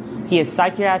perform? He is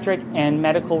psychiatric and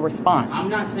medical response. I'm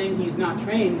not saying he's not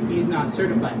trained. He's not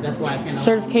certified. That's why I can't.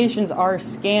 Certifications are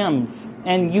scams,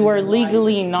 and you are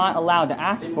legally not allowed to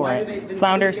ask for it.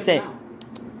 Flounder, sit.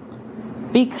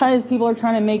 Because people are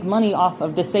trying to make money off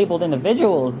of disabled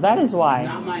individuals. That is why.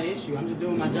 Not my issue. I'm just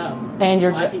doing my job. And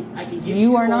So I can give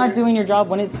you are not order. doing your job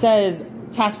when it says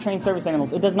task-trained service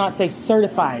animals. It does not say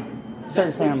certified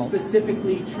service That's what animals.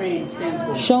 specifically trained stands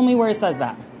for. Show me where it says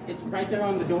that. It's right there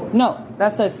on the door. No,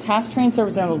 that says task-trained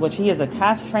service animal, which he is a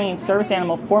task-trained service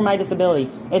animal for my disability.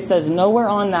 It says nowhere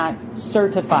on that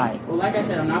certified. Well, like I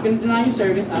said, I'm not going to deny you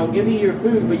service. I will give you your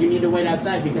food, but you need to wait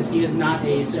outside because he is not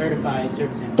a certified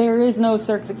service animal. There is no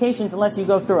certifications unless you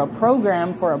go through a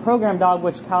program for a program dog,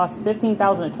 which costs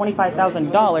 $15,000 to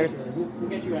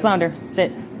 $25,000. Flounder,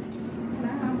 sit.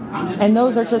 And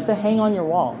those are just to hang on your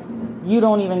wall. You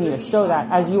don't even need to show that,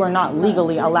 as you are not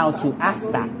legally allowed to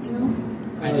ask that.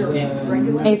 I just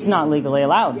can't. It's not legally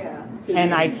allowed.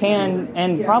 And I can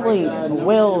and probably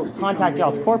will contact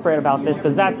y'all's corporate about this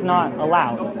because that's not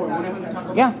allowed.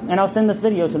 Yeah, and I'll send this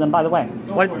video to them, by the way.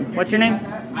 What's your name?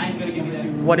 I am going to give you that.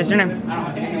 What is your name? I don't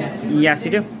have to give you that. Yes,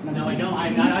 you do. No, I don't.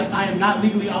 I am not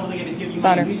legally obligated to give you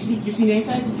Flounder. money. You see name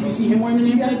tags? You see him wearing the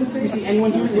name tag? You see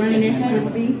anyone here wearing a name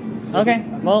tag? Okay,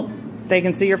 well, they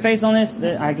can see your face on this.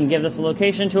 I can give this a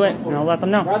location to it, and I'll let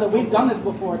them know. Brother, we've done this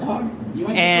before, dog. You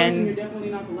ain't the And- person, you're definitely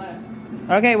not the last.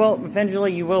 Okay, well,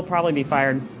 eventually you will probably be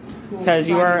fired because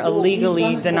you are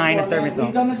illegally denying a service We've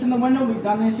animal. done this in the window, we've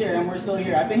done this here, and we're still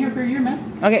here. I've been here for a year, man.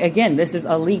 Okay, again, this is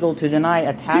illegal to deny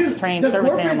a task-trained the service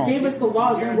corporate animal. gave us the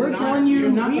laws, man. We're telling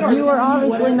you, You are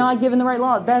obviously not given the right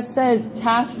law. That says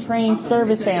task-trained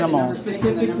service animal.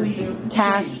 Specifically,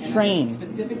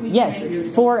 Task-trained.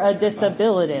 Yes, for a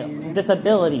disability.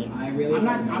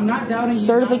 I'm not doubting.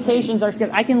 Certifications are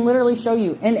scams. I can literally show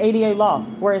you in ADA law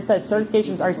where it says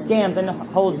certifications are scams and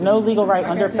holds no legal right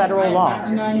under federal I'm law. not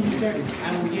denying you service.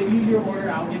 I will give you your order.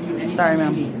 I'll give you anything Sorry, you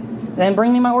ma'am. need. Then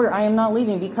bring me my order. I am not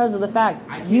leaving because of the fact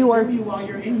I can't you are serve you while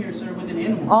you're in here, sir, with an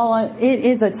animal. it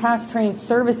is a task-trained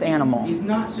service animal. He's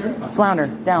not certified. Flounder,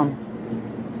 down.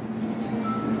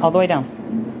 All the way down.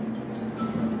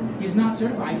 He's not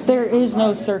certified. There is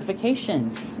no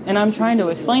certifications, and I'm trying to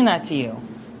explain that to you.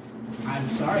 I'm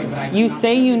sorry, but I You cannot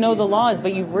say serve you know the laws,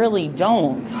 but you really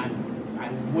don't. I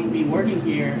wouldn't be working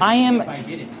here I am. if I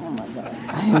did it. Oh my god,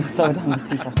 I am so done with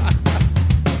people.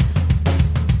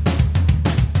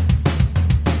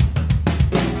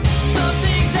 Some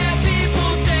things that people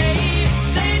say,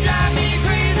 they drive me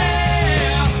crazy.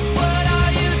 What are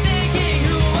you thinking?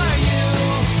 Who are you?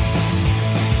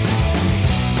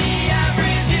 The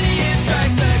average idiot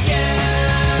strikes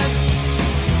again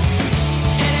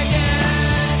and again.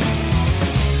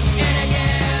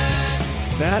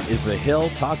 That is the hill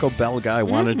Taco Bell guy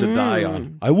wanted to die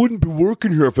on. I wouldn't be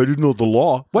working here if I didn't know the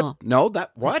law. What? No,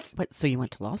 that what? What? So you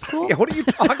went to law school? Yeah, what are you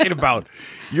talking about?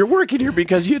 You're working here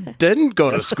because you didn't go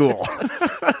to school.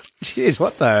 Jeez,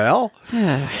 what the hell?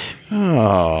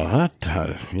 Oh,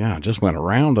 that just went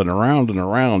around and around and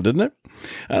around, didn't it?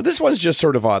 This one's just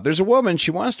sort of odd. There's a woman, she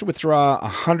wants to withdraw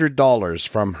 $100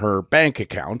 from her bank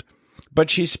account, but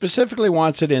she specifically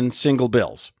wants it in single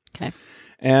bills. Okay.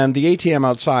 And the ATM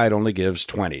outside only gives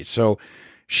 20. So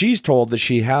she's told that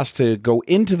she has to go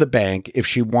into the bank if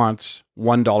she wants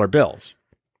 $1 bills.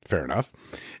 Fair enough.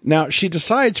 Now, she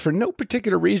decides for no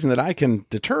particular reason that I can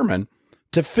determine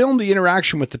to film the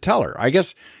interaction with the teller. I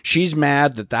guess she's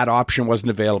mad that that option wasn't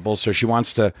available, so she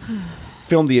wants to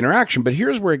film the interaction. But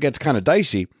here's where it gets kind of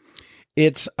dicey.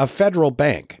 It's a federal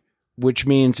bank, which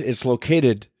means it's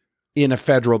located in a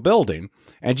federal building.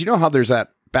 And you know how there's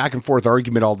that back and forth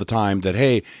argument all the time that,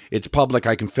 hey, it's public,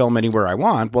 I can film anywhere I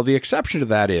want. Well, the exception to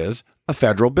that is a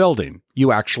federal building.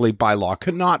 You actually, by law,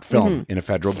 cannot film in a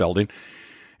federal building.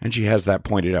 And she has that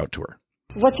pointed out to her.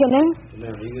 What's your name?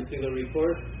 Ma'am, you can still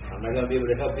record. I'm not going to be able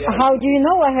to help you out. How do you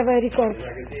know I have a record? I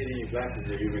can see it in your glasses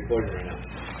that you're recording right now.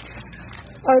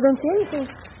 I don't see anything.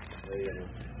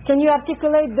 Can you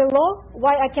articulate the law?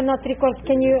 Why I cannot record?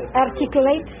 Can you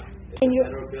articulate? Can you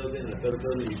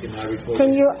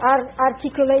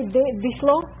articulate this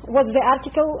law? What's the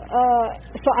article?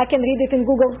 So I can read it in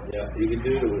Google. Yeah, you can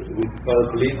do it. We can call the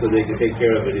police so they can take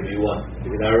care of it if you want.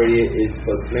 Because I already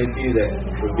explained to you that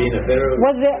for being a federal...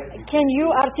 Can you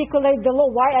articulate the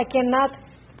law? Why I cannot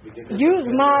use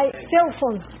my cell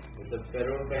phone? It's a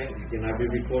federal bank. You cannot be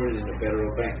recorded in a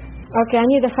federal bank. Okay, I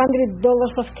need $100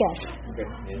 of cash. Okay,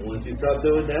 and once you stop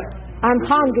doing that... I'm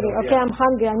hungry. Okay, I'm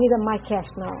hungry. I need my cash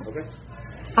now. Okay.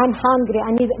 I'm hungry.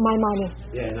 I need my money.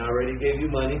 Yeah, and I already gave you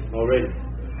money already.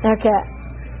 Okay.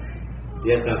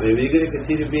 Yes, now, if you're going to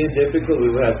continue being difficult, we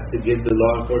will have to get the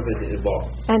law enforcement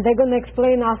involved. And they're going to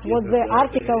explain us what the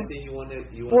article... you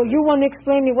want to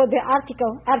explain me what the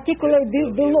article... Articulate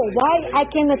this below. Why I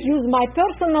cannot use my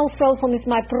personal cell phone? It's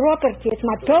my property. It's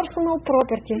my personal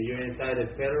property. You're inside a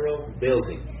federal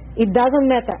building. It doesn't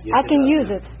matter. Yes, I can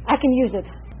use it. I can use it.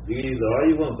 You can use it all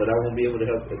you want, but I won't be able to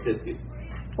help assist you.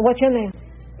 What's your name?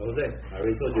 Jose. I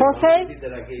already told you. Jose?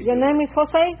 Your you. name is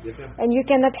Jose? Yes, ma'am. And you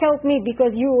cannot help me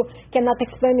because you cannot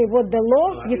explain me what the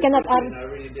law... No, you cannot... I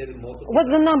already did it multiple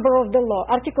What's the times. number of the law?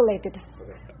 Articulate it.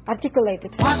 Okay. Articulate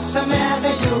it. What's the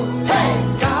matter, you? Hey,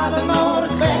 got no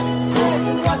respect.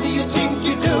 What do you think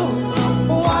you do?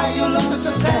 Why you look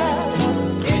so sad?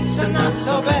 It's not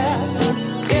so bad.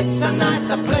 It's a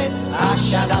nicer place. Ah,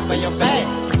 shut up in your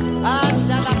face.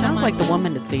 Sounds like the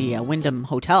woman at the Wyndham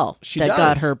Hotel that does.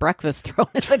 got her breakfast thrown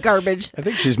in the garbage. I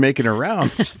think she's making her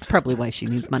rounds. That's probably why she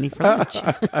needs money for lunch.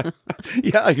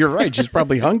 Yeah, you're right. She's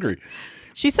probably hungry.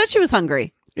 She said she was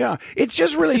hungry. Yeah, it's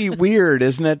just really weird,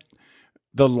 isn't it?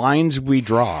 The lines we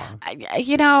draw.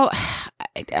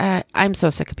 I'm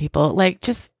so sick of people. Like,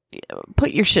 just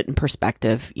put your shit in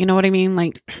perspective. You know what I mean?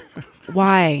 Like,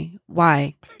 why?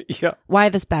 Yeah. Why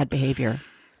this bad behavior?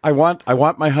 I want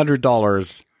my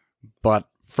 $100, but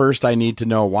first I need to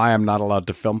know why I'm not allowed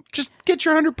to film. Just get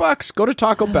your $100. Go to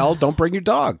Taco Bell. Don't bring your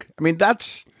dog. I mean,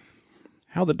 that's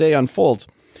how the day unfolds.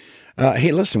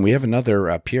 Hey, listen, we have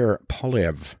another Pierre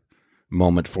Poilievre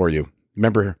moment for you.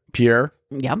 Remember Pierre?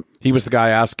 Yep. He was the guy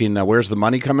asking, where's the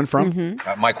money coming from?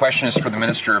 Mm-hmm. My question is for the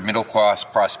Minister of Middle Class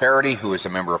Prosperity, who is a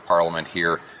member of Parliament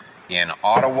here in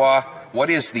Ottawa. What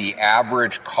is the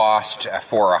average cost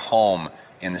for a home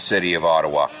in the city of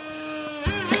Ottawa?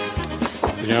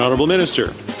 The Honourable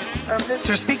Minister.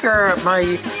 Mr. Speaker,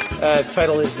 my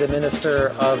title is the Minister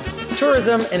of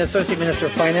Tourism and Associate Minister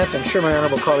of Finance. I'm sure my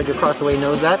honourable colleague across the way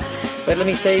knows that. But let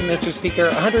me say, Mr. Speaker,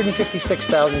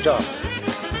 156,000 jobs.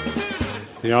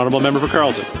 The Honourable Member for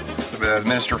Carleton. The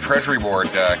Minister of Treasury Board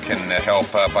can help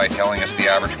by telling us the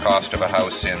average cost of a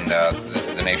house in the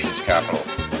nation's capital.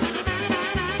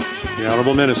 The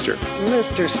Honourable Minister.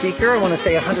 Mr. Speaker, I want to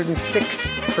say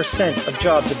 106% of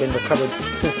jobs have been recovered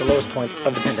since the lowest point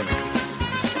of the pandemic.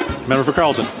 Member for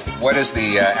Carleton. What is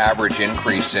the average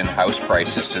increase in house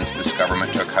prices since this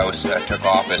government took office in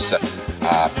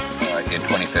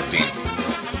 2015?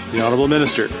 The Honourable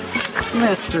Minister.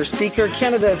 Mr. Speaker,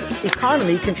 Canada's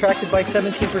economy contracted by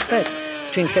 17%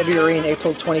 between February and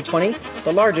April 2020,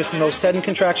 the largest and most sudden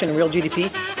contraction in real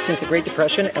GDP since the Great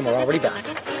Depression, and we're already back.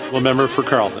 Well, Member for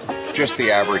Carleton. Just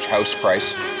the average house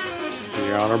price.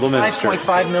 The Honourable Minister.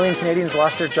 5.5 million Canadians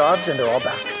lost their jobs, and they're all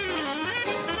back.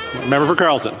 Member for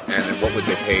Carleton. And what would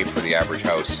they pay for the average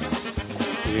house?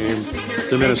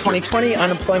 The Minister. In 2020,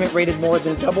 unemployment rate more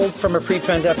than doubled from a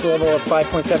pre-pandemic level of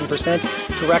 5.7%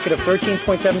 to a record of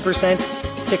 13.7%,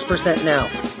 6% now.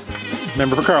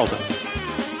 Member for Carleton.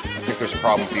 I think there's a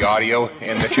problem with the audio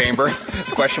in the chamber.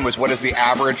 The question was, what is the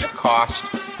average cost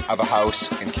of a house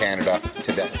in Canada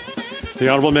today? The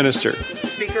Honourable Minister.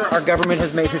 Speaker, our government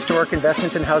has made historic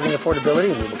investments in housing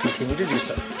affordability, and we will continue to do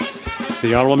so.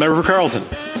 The Honourable Member for Carleton.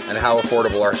 And how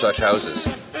affordable are such houses?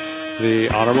 The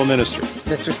Honourable Minister.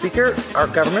 Mr. Speaker, our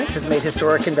government has made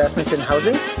historic investments in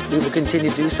housing. We will continue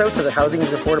to do so that housing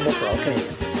is affordable for all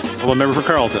Canadians. Honourable Member for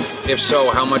Carleton. If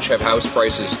so, how much have house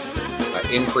prices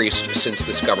increased since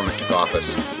this government took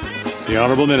office? The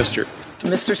Honourable Minister.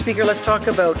 Mr. Speaker, let's talk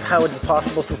about how it is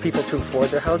possible for people to afford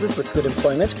their houses with good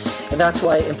employment, and that's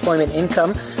why employment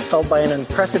income fell by an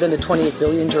unprecedented $28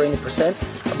 billion during the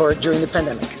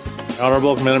pandemic.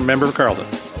 Honourable Member for Carleton.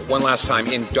 One last time,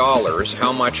 in dollars,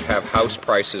 how much have house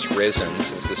prices risen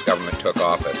since this government took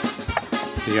office?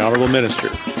 The Honourable Minister.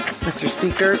 Mr.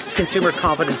 Speaker, consumer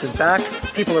confidence is back.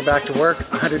 People are back to work.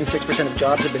 106% of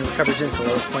jobs have been recovered since the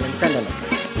lowest point in the pandemic.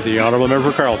 The Honourable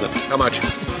Member for Carleton. How much?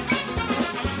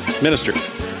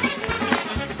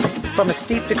 $5 From a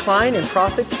steep decline in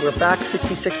profits, we're back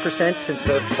 66% since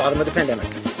the bottom of the pandemic.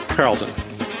 Carlton.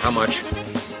 How much?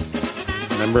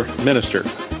 Member Minister.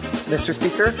 Mr.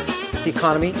 Speaker, the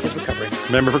economy is recovering.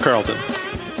 Member for Carlton.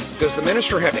 Does the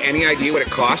minister have any idea what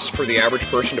it costs for the average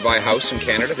person to buy a house in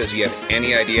Canada? Does he have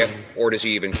any idea, or does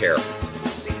he even care?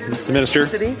 The minister.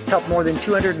 Helped more than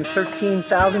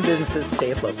 213,000 businesses stay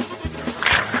afloat.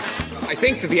 I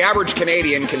think that the average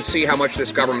Canadian can see how much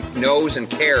this government knows and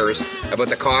cares about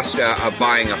the cost of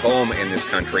buying a home in this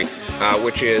country,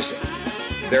 which is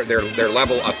their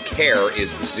level of care is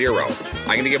zero.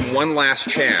 I'm going to give him one last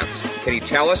chance. Can he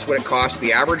tell us what it costs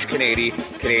the average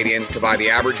Canadian to buy the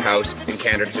average house in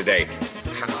Canada today?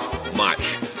 How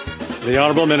much? The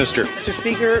Honourable Minister. Mr.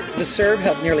 Speaker, the CERB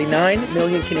have nearly 9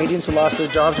 million Canadians who lost their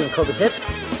jobs when COVID hit,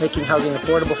 making housing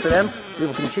affordable for them. We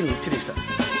will continue to do so.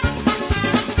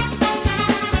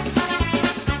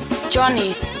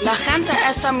 Johnny, la gente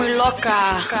está muy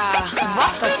loca.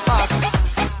 What the fuck?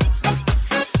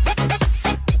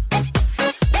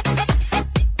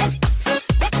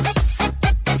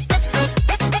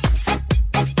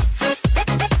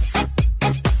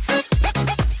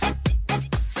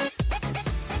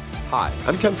 Hi,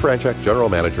 I'm Ken Franchek, General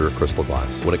Manager of Crystal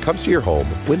Glass. When it comes to your home,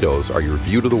 windows are your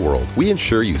view to the world. We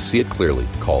ensure you see it clearly.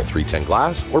 Call 310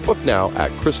 Glass or book now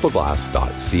at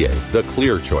crystalglass.ca. The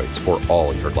clear choice for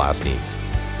all your glass needs.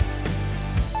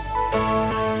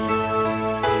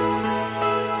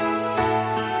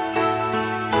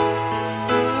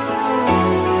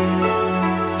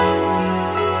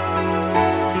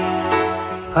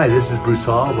 Hi, this is Bruce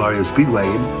Hall of REO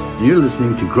Speedwagon, and you're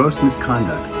listening to Gross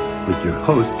Misconduct with your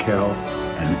hosts, Carol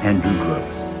and Andrew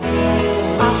Gross.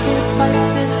 I can't fight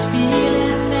this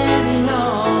feeling any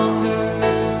longer,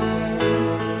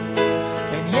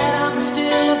 and yet I'm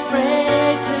still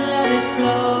afraid to let it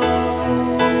flow.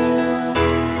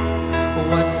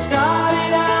 What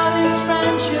started out as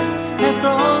friendship has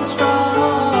grown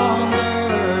stronger.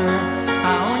 I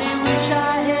only wish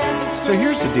I had the strength. So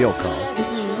here's the deal, Carl.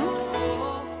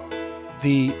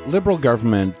 The Liberal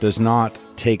government does not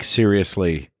take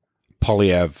seriously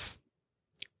Poilievre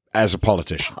as a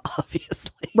politician. Obviously.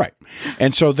 Right.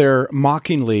 And so they're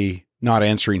mockingly not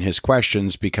answering his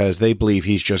questions because they believe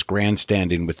he's just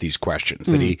grandstanding with these questions,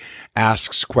 that he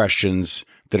asks questions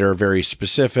that are very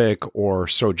specific or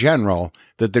so general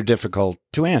that they're difficult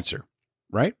to answer,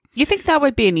 right? You think that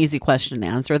would be an easy question to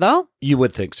answer, though? You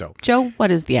would think so. Joe, what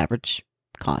is the average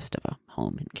cost of a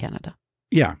home in Canada?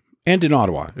 Yeah. And in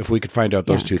Ottawa, if we could find out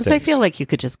those two things. Because I feel like you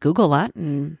could just Google that.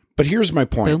 But here's my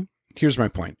point. Boom. Here's my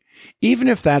point. Even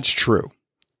if that's true,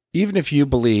 even if you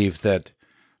believe that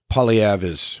Poilievre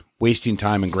is wasting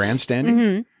time and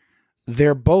grandstanding,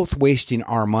 they're both wasting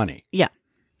our money. Yeah.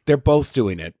 They're both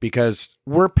doing it because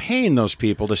we're paying those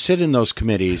people to sit in those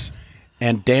committees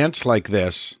and dance like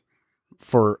this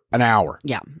for an hour.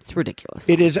 Yeah, it's ridiculous.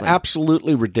 It is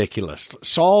absolutely ridiculous.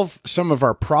 Solve some of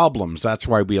our problems. That's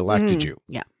why we elected you.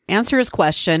 Yeah. Answer his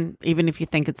question, even if you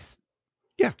think it's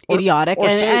idiotic,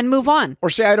 and move on. Or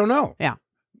say, I don't know. Yeah.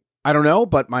 I don't know,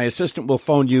 but my assistant will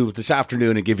phone you this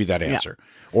afternoon and give you that answer. Yeah.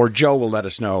 Or Joe will let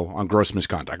us know on gross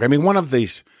misconduct. I mean, one of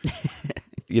these,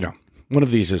 one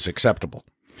of these is acceptable.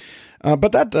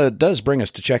 But that does bring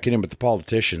us to checking in with the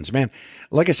politicians. Man,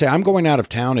 like I say, I'm going out of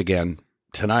town again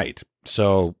tonight.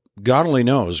 So God only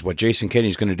knows what Jason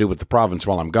Kenney's going to do with the province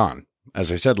while I'm gone. As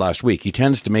I said last week, he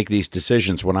tends to make these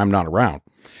decisions when I'm not around.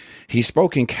 He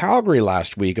spoke in Calgary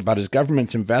last week about his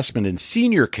government's investment in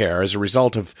senior care as a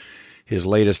result of his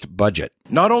latest budget.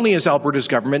 Not only is Alberta's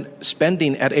government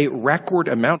spending at a record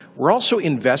amount, we're also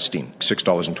investing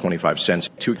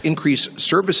 $6.25 to increase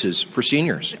services for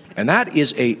seniors. And that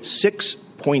is a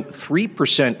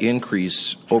 6.3%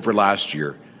 increase over last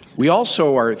year. We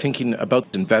also are thinking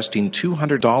about investing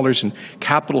 $200 in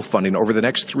capital funding over the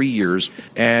next 3 years.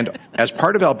 And as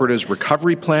part of Alberta's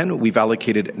recovery plan, we've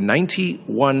allocated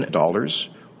 $91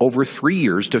 over 3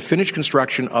 years to finish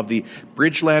construction of the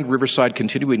Bridgeland Riverside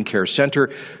Continuing Care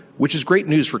Centre, which is great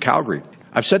news for Calgary.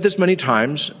 I've said this many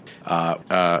times,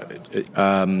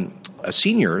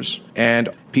 seniors and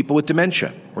people with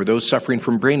dementia or those suffering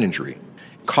from brain injury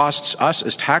costs us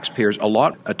as taxpayers a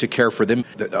lot to care for them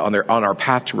on our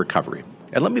path to recovery.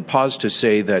 And let me pause to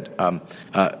say that, on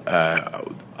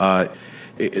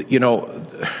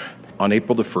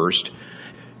April the 1st,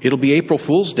 it'll be April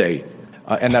Fool's Day,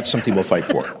 and that's something we'll fight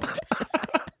for.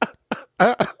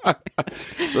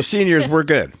 So seniors, we're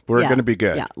good. We're going to be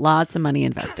good. Yeah, lots of money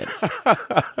invested.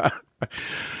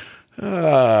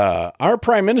 Our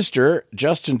Prime Minister,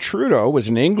 Justin Trudeau, was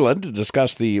in England to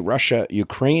discuss the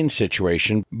Russia-Ukraine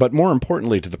situation. But more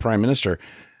importantly to the Prime Minister,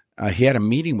 he had a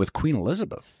meeting with Queen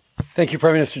Elizabeth. Thank you,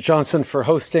 Prime Minister Johnson, for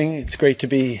hosting. It's great to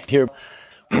be here.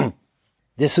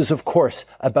 This is, of course,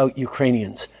 about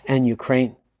Ukrainians and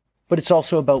Ukraine, but it's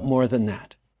also about more than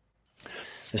that.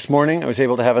 This morning, I was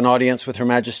able to have an audience with Her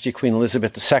Majesty Queen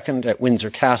Elizabeth II at Windsor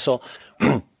Castle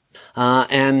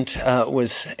and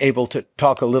was able to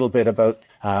talk a little bit about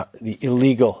the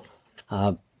illegal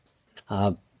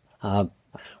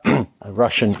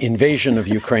Russian invasion of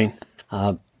Ukraine.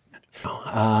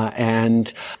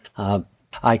 And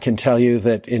I can tell you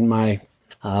that in my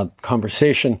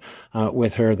conversation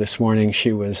with her this morning,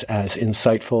 she was as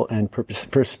insightful and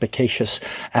perspicacious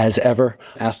as ever,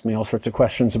 asked me all sorts of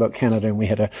questions about Canada, and we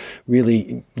had a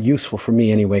really useful, for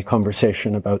me anyway,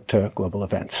 conversation about global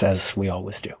events, as we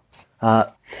always do. On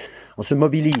se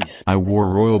mobilise. I wore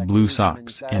royal blue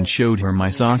socks and showed her my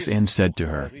socks and said to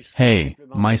her, "Hey,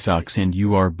 my socks and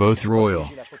you are both royal."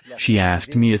 She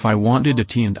asked me if I wanted a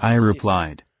tea and I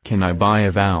replied, "Can I buy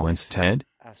a vowel instead?"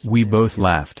 We both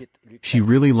laughed. She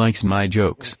really likes my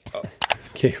jokes.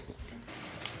 Okay.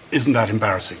 Isn't that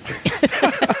embarrassing?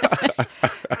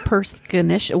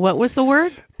 What was the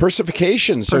word?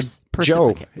 Persification. So,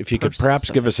 Joe, if you could perhaps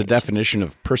give us a definition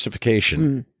of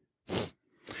persification.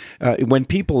 When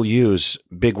people use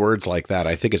big words like that,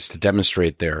 I think it's to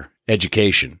demonstrate their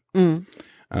education.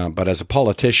 But as a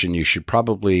politician, you should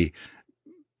probably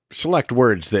select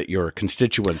words that your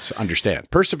constituents understand.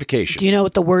 Persification. Do you know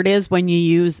what the word is when you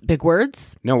use big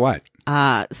words? No, what?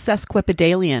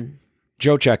 Sesquipedalian.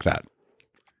 Joe, check that.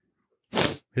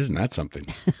 Isn't that something?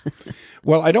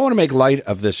 Well, I don't want to make light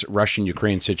of this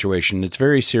Russian-Ukraine situation. It's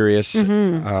very serious.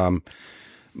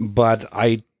 But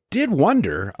I did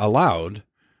wonder aloud,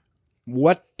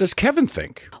 what does Kevin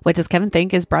think? What Does Kevin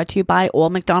Think is brought to you by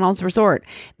Old McDonald's Resort.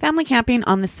 Family camping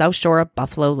on the South Shore of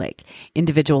Buffalo Lake.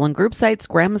 Individual and group sites,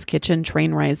 Grandma's Kitchen,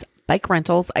 train rides, bike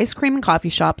rentals, ice cream and coffee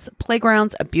shops,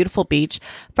 playgrounds, a beautiful beach,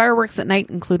 fireworks at night,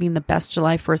 including the best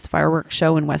July 1st fireworks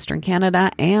show in Western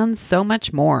Canada, and so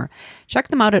much more. Check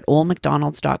them out at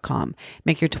oldmcdonalds.com.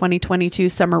 Make your 2022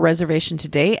 summer reservation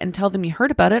today and tell them you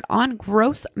heard about it on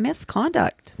Gross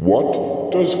Misconduct.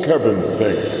 What does Kevin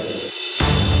think?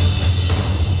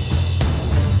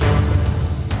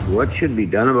 What should be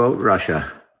done about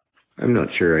Russia? I'm not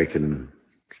sure I can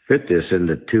fit this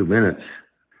into 2 minutes.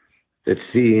 It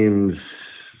seems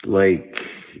like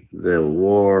the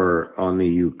war on the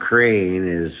Ukraine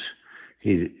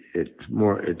it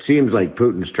seems like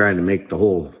Putin's trying to make the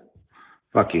whole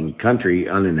fucking country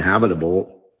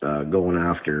uninhabitable, going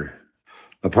after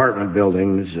apartment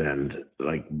buildings and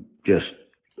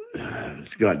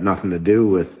it's got nothing to do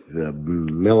with the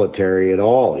military at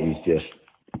all. He's just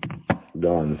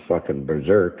gone fucking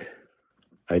berserk.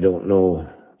 I don't know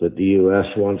that the U.S.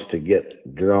 wants to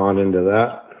get drawn into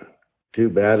that too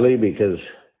badly because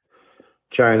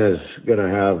China's going to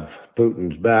have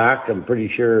Putin's back. I'm pretty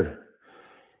sure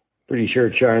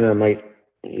China might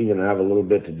even have a little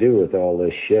bit to do with all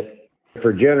this shit.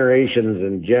 For generations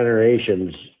and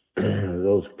generations,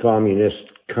 those communist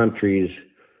countries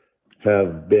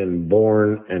have been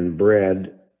born and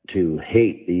bred to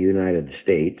hate the United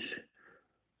States.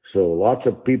 So lots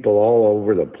of people all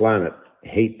over the planet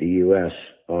hate the U.S.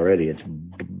 already. It's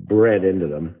bred into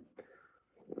them.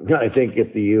 I think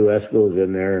if the U.S. goes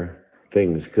in there,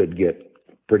 things could get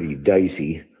pretty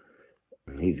dicey.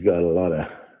 He's got a lot of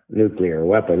nuclear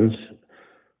weapons.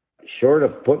 Short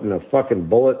of putting a fucking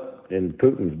bullet in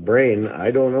Putin's brain,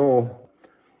 I don't know.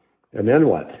 And then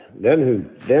what? Then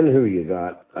who you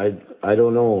got? I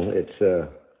don't know. It's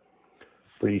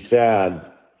pretty sad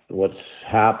what's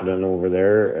happening over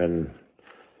there and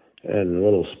a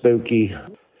little spooky.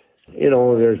 You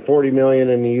know, there's 40 million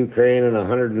in the Ukraine and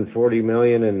 140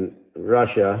 million in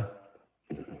Russia.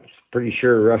 Pretty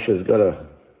sure Russia's got a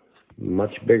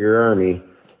much bigger army.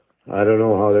 I don't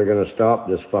know how they're going to stop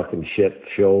this fucking shit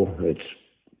show. It's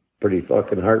pretty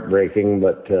fucking heartbreaking,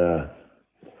 but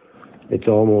it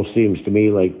almost seems to me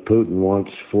like Putin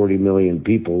wants 40 million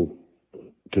people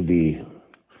to be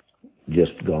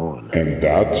just gone. And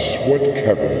that's what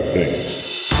Kevin thinks.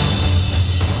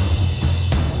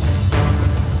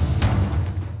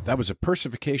 That was a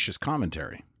perspicacious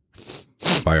commentary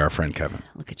by our friend Kevin.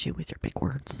 Look at you with your big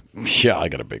words. Yeah, I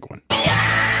got a big one.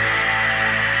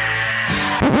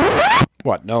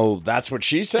 What? No, that's what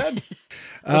she said?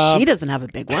 Well, she doesn't have a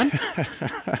big one.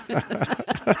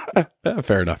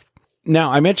 Fair enough.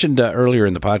 Now, I mentioned earlier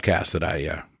in the podcast that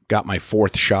I got my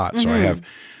fourth shot. So I have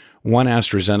 1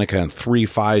 AstraZeneca and 3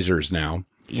 Pfizers now.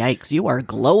 Yikes, you are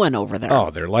glowing over there. Oh,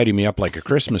 they're lighting me up like a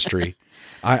Christmas tree.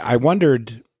 I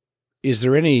wondered, is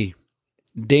there any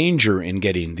danger in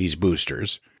getting these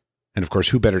boosters? And of course,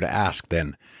 who better to ask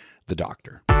than the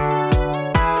doctor?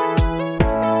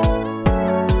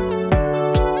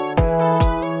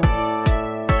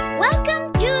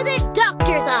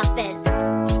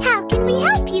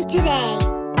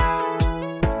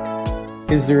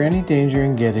 there any danger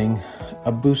in getting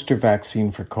a booster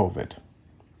vaccine for COVID?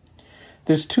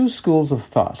 There's two schools of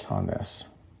thought on this.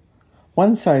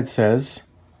 One side says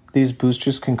these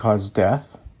boosters can cause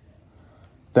death,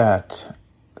 that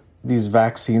these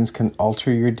vaccines can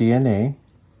alter your DNA,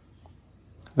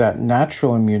 that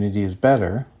natural immunity is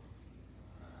better,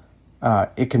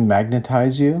 it can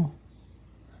magnetize you,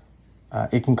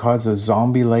 it can cause a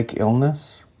zombie-like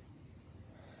illness,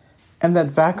 and that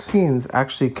vaccines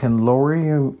actually can lower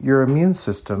your immune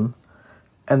system,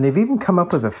 and they've even come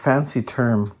up with a fancy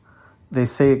term. They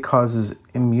say it causes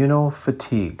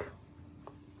immunofatigue.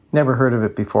 Never heard of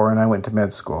it before, and I went to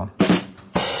med school.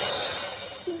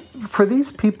 For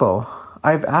these people,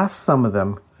 I've asked some of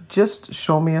them, just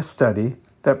show me a study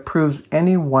that proves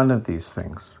any one of these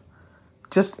things.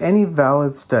 Just any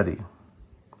valid study.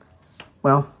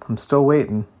 Well, I'm still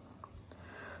waiting.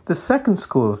 The second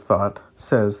school of thought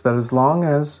says that as long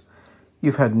as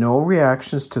you've had no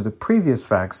reactions to the previous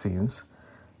vaccines,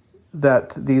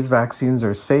 that these vaccines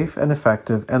are safe and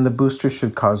effective and the booster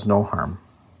should cause no harm.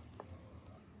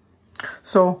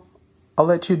 So, I'll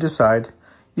let you decide.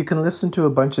 You can listen to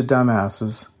a bunch of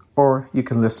dumbasses, or you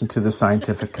can listen to the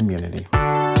scientific community.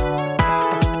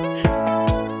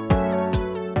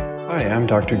 Hi, I'm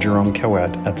Dr. Jerome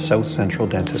Cowett at South Central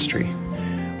Dentistry.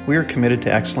 We are committed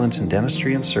to excellence in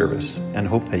dentistry and service and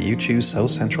hope that you choose South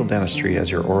Central Dentistry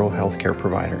as your oral health care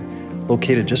provider.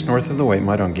 Located just north of the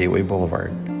Whitemud on Gateway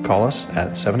Boulevard. Call us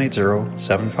at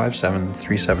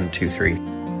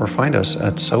 780-757-3723 or find us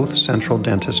at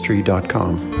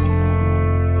southcentraldentistry.com.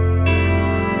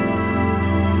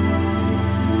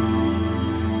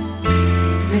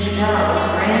 Michelle's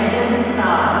Random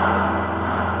Thought.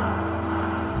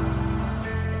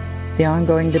 The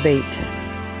ongoing debate.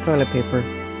 Toilet paper.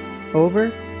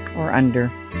 Over or under?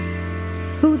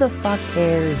 Who the fuck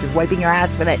cares? You're wiping your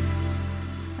ass with it.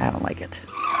 I don't like it.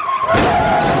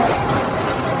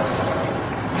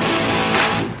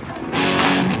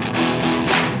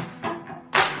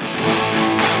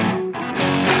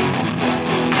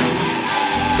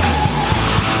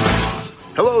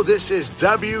 Hello, this is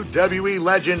WWE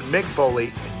legend Mick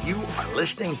Foley, and you are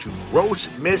listening to Gross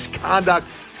Misconduct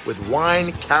with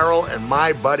Wine, Carol, and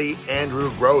my buddy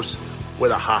Andrew Gross,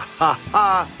 with a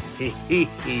ha-ha-ha,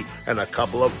 he-he-he, and a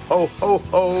couple of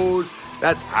ho-ho-hos.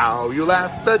 That's how you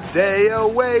laugh the day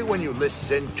away when you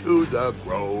listen to the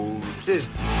Grosses.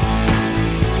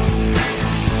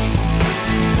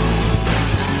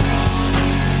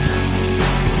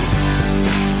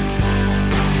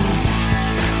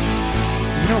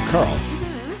 You know, Carl,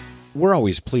 we're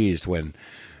always pleased when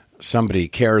somebody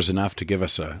cares enough to give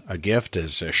us a gift,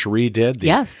 as Cherie did.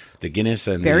 Yes. The Guinness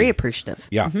and very appreciative.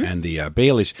 Yeah, and the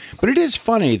Baileys. But it is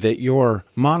funny that your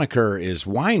moniker is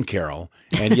Wine Carol,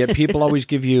 and yet people always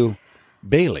give you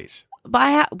Baileys.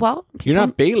 But You're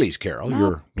not Bailey's Carol. No,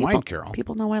 you're people, Wine Carol.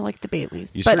 People know I like the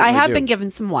Baileys. You but I certainly have do. been given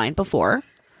some wine before.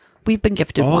 We've been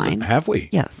gifted wine. Have we?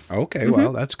 Yes. Okay,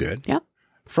 well, that's good. Yep.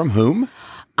 From whom?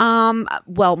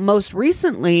 Well, most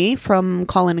recently from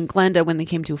Colin and Glenda when they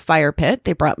came to Fire Pit,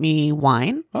 they brought me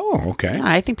wine. Oh, okay. Yeah,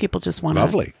 I think people just want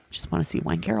Lovely. to see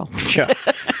Wine Carol. Yeah.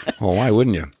 Well, why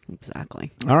wouldn't you?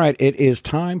 Exactly. All right, it is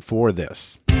time for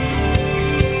this.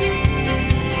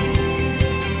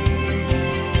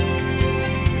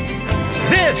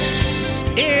 This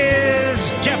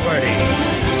is Jeopardy!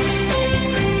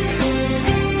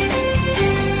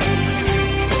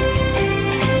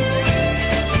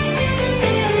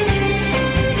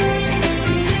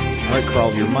 All right,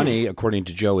 Carl, your money, according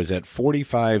to Joe, is at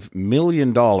 $45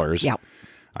 million. Yep.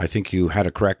 I think you had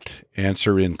a correct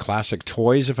answer in classic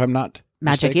toys, if I'm not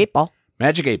Magic mistaken. 8 Ball.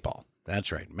 Magic 8 Ball.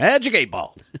 That's right. Magic 8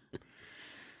 Ball.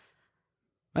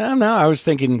 Well, no, I was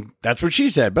thinking that's what she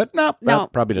said, but no,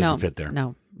 that probably doesn't fit there.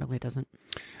 No, really doesn't.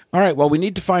 All right, well, we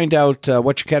need to find out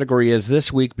what your category is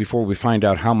this week before we find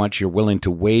out how much you're willing to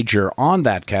wager on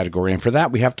that category. And for that,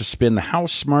 we have to spin the How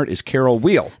Smart is Carol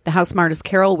wheel. The How Smart is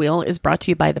Carol wheel is brought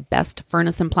to you by the best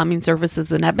furnace and plumbing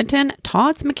services in Edmonton,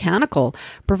 Todd's Mechanical,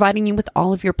 providing you with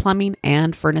all of your plumbing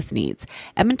and furnace needs.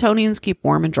 Edmontonians keep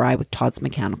warm and dry with Todd's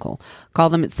Mechanical. Call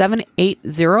them at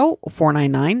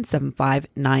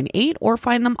 780-499-7598 or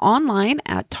find them online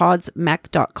at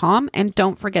toddsmech.com. And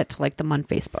don't forget to like them on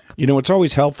Facebook. You know, it's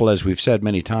always helpful, as we've said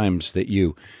many times, that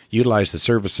you utilize the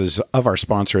services of our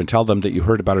sponsor and tell them that you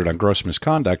heard about it on Gross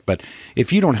Misconduct. But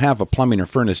if you don't have a plumbing or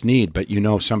furnace need, but you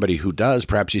know somebody who does,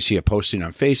 perhaps you see a posting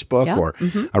on Facebook or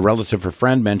a relative or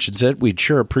friend mentions it, we'd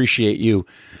sure appreciate you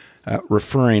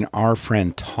referring our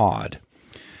friend Todd.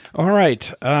 All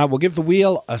right, we'll give the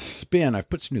wheel a spin.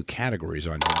 I've put some new categories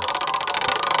on here.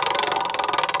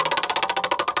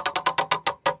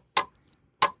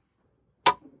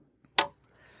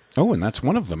 Oh, and that's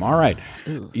one of them. All right.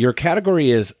 Your category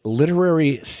is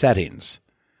literary settings.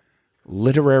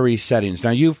 Literary settings.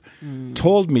 Now, you've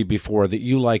told me before that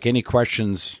you like any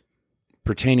questions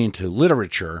pertaining to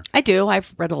literature. I do.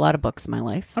 I've read a lot of books in my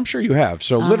life. I'm sure you have.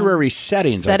 So literary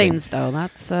settings. Settings, though,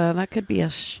 that could be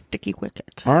a sticky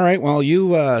wicket. All right. Well,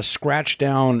 you scratch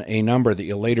down a number that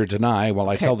you'll later deny while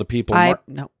I tell the people.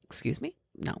 No, excuse me.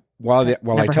 No. While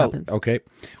I tell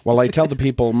the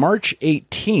people March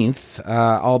 18th,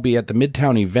 I'll be at the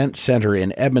Midtown Event Center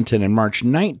in Edmonton, and March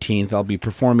 19th, I'll be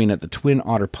performing at the Twin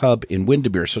Otter Pub in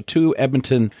Windermere. So 2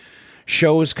 Edmonton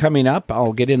shows coming up.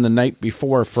 I'll get in the night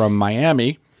before from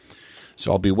Miami,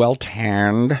 so I'll be well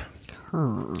tanned.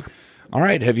 All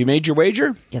right. Have you made your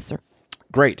wager? Yes, sir.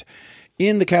 Great.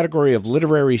 In the category of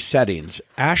literary settings,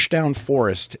 Ashdown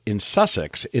Forest in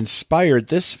Sussex inspired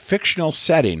this fictional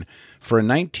setting for a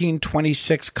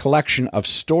 1926 collection of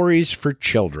stories for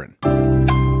children.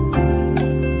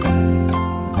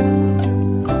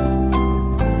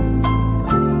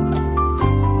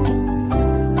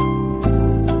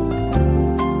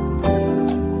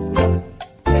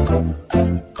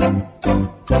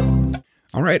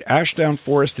 All right, Ashdown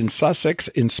Forest in Sussex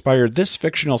inspired this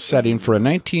fictional setting for a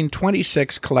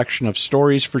 1926 collection of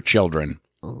stories for children.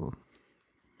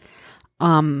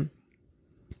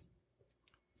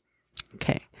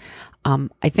 Okay.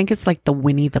 I think it's like the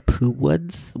Winnie the Pooh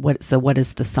woods. What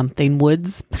is the something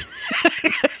woods?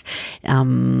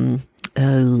 Yeah.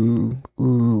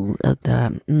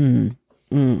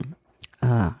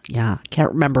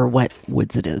 Can't remember what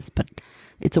woods it is, but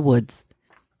it's a woods.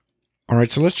 All right,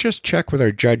 so let's just check with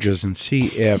our judges and see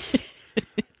if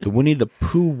the Winnie the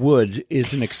Pooh woods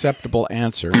is an acceptable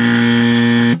answer.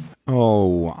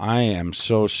 Oh, I am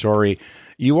so sorry.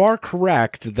 You are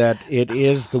correct that it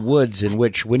is the woods in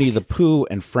which Winnie the Pooh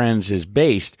and Friends is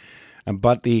based,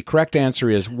 but the correct answer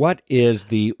is, what is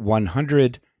the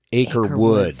 100-acre wood?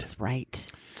 Woods,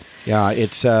 right. Yeah,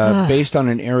 it's based on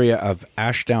an area of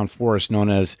Ashdown Forest known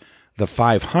as the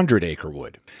 500-acre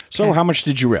wood. So how much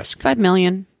did you risk? $5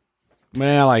 million.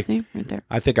 Well, See, right there.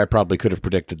 I think I probably could have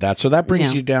predicted that. So that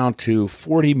brings you down to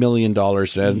 $40 million,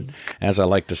 and as I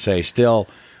like to say, still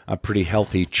a pretty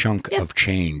healthy chunk of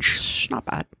change. Not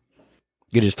bad.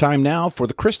 It is time now for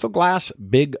the Crystal Glass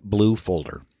Big Blue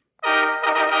Folder.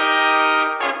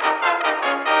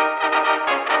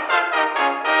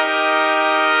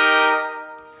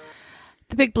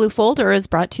 The Big Blue Folder is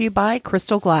brought to you by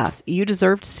Crystal Glass. You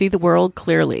deserve to see the world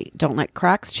clearly. Don't let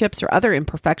cracks, chips, or other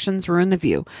imperfections ruin the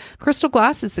view. Crystal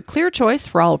Glass is the clear choice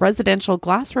for all residential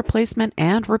glass replacement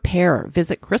and repair.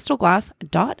 Visit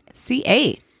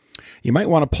crystalglass.ca. You might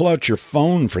want to pull out your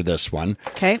phone for this one.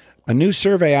 Okay. A new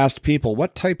survey asked people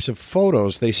what types of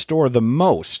photos they store the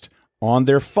most on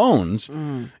their phones.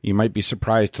 You might be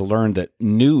surprised to learn that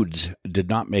nudes did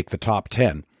not make the top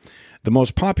 10. The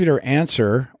most popular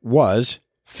answer was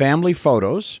family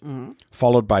photos,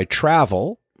 followed by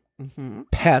travel,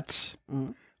 pets,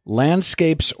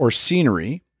 landscapes or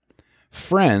scenery,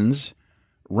 friends,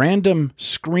 random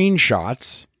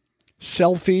screenshots,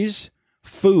 selfies,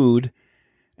 food,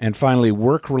 and finally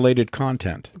work-related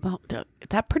content. Well,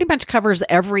 that pretty much covers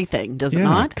everything, does it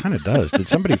not? It kind of does. Did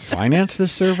somebody finance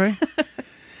this survey?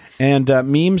 And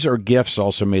memes or GIFs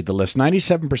also made the list.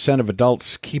 97% of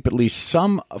adults keep at least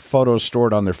some photos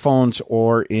stored on their phones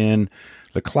or in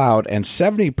the cloud, and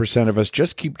 70% of us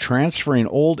just keep transferring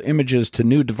old images to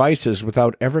new devices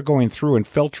without ever going through and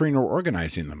filtering or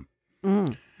organizing them.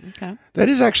 Okay. That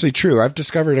is actually true. I've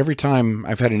discovered every time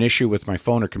I've had an issue with my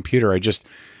phone or computer, I just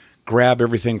grab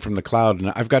everything from the cloud,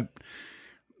 and I've got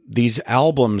these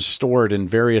albums stored in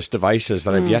various devices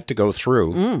that I've yet to go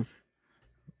through.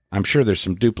 I'm sure there's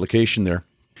some duplication there.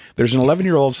 There's an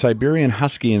 11-year-old Siberian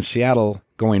Husky in Seattle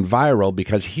going viral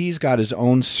because he's got his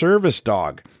own service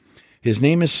dog. His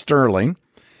name is Sterling,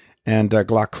 and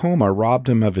glaucoma robbed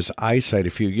him of his eyesight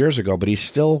a few years ago, but he's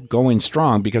still going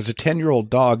strong because a 10-year-old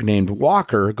dog named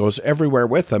Walker goes everywhere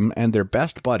with him, and they're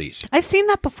best buddies. I've seen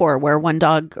that before, where one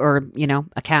dog or,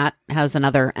 a cat has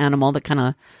another animal that kind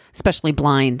of, especially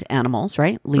blind animals,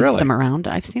 right? Leads them around.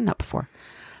 I've seen that before.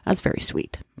 That's very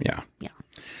sweet. Yeah.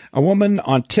 A woman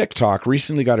on TikTok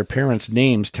recently got her parents'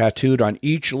 names tattooed on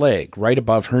each leg, right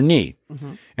above her knee.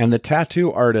 And the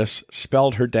tattoo artist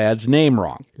spelled her dad's name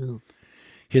wrong.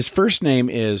 His first name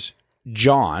is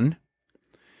John,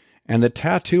 and the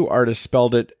tattoo artist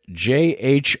spelled it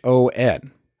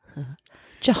J-H-O-N.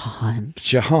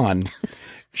 Jahan.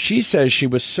 She says she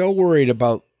was so worried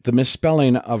about the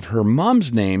misspelling of her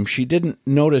mom's name, she didn't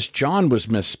notice John was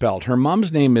misspelled. Her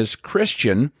mom's name is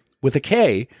Christian with a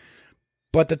K,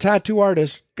 But the tattoo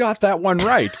artist got that one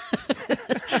right.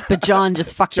 But John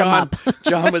just fucked him up.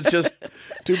 John was just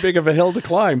too big of a hill to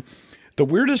climb. The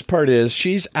weirdest part is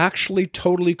she's actually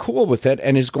totally cool with it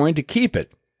and is going to keep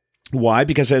it. Why?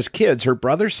 Because as kids, her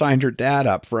brother signed her dad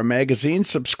up for a magazine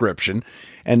subscription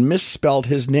and misspelled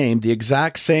his name the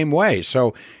exact same way.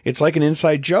 So it's like an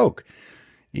inside joke.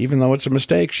 Even though it's a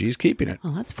mistake, she's keeping it.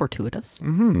 Oh, that's fortuitous.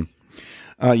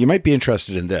 Mm-hmm. You might be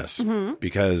interested in this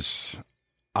because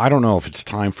I don't know if it's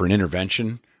time for an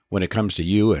intervention when it comes to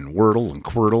you and Wordle and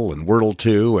Quirtle and Wordle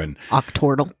 2 and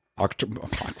Octortle.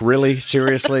 Really?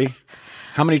 Seriously?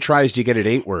 How many tries do you get at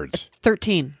 8 words?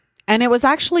 13. And it was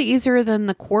actually easier than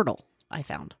the Quirtle, I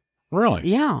found. Really?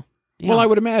 Yeah. Well, I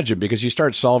would imagine because you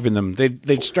start solving them,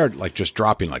 they'd start like just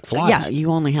dropping like flies. Yeah,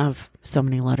 you only have so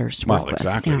many letters to work with.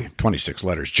 Exactly. Yeah. 26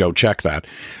 letters. Joe, check that.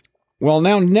 Well,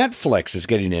 now Netflix is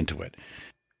getting into it.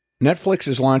 Netflix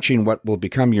is launching what will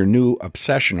become your new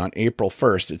obsession on April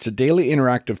 1st. It's a daily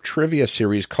interactive trivia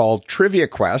series called Trivia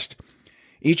Quest.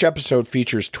 Each episode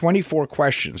features 24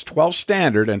 questions, 12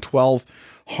 standard and 12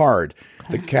 hard.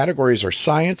 The categories are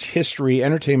science, history,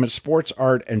 entertainment, sports,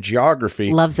 art, and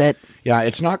geography. Loves it. Yeah,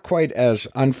 it's not quite as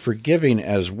unforgiving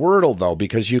as Wordle, though,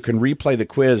 because you can replay the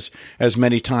quiz as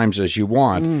many times as you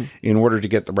want in order to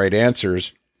get the right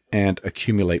answers and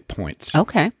accumulate points.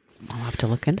 Okay. I'll have to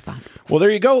look into that. Well,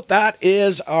 there you go. That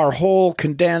is our whole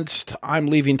condensed I'm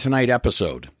Leaving Tonight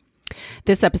episode.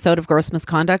 This episode of Gross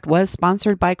Misconduct was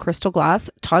sponsored by Crystal Glass,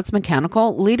 Todd's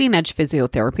Mechanical, Leading Edge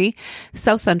Physiotherapy,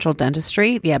 South Central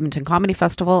Dentistry, the Edmonton Comedy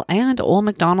Festival, and Old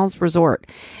McDonald's Resort.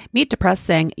 Meet Depressed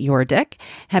sang You're a Dick.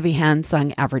 Heavy Hand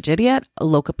sung Average Idiot.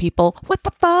 Loca People, What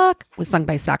the Fuck was sung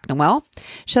by Sac Noel.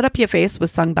 Shut Up Your Face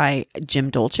was sung by Jim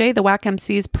Dolce. The Whack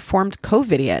MCs performed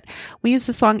COVID-idiot. We used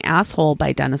the song Asshole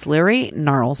by Dennis Leary.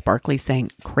 Gnarls Barkley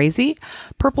sang Crazy.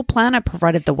 Purple Planet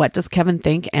provided the What Does Kevin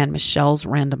Think and Michelle's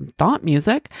Random Thought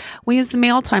music. We used the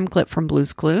Mail Time clip from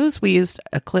Blue's Clues. We used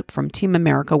a clip from Team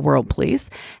America World Police.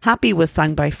 Happy was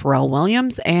sung by Pharrell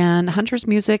Williams, and Hunter's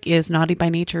music is Naughty by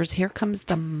Nature's Here Comes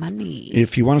the Money.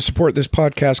 If you want to support this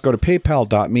podcast, go to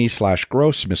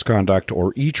paypal.me/gross misconduct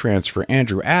or e-transfer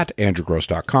Andrew at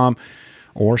andrewgross.com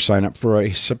or sign up for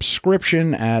a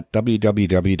subscription at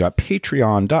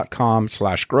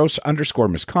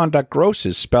www.patreon.com/gross_misconduct. Gross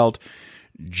is spelled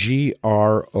Grose.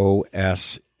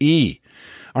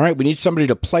 All right, we need somebody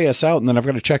to play us out, and then I've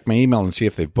got to check my email and see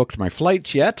if they've booked my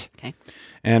flights yet. Okay.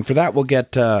 And for that, we'll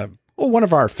get one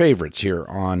of our favorites here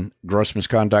on Gross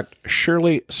Misconduct,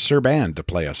 Shirley Serban, to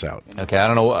play us out. Okay, I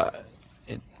don't know.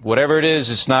 Whatever it is,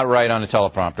 it's not right on the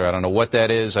teleprompter. I don't know what that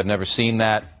is. I've never seen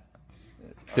that.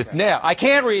 Now, I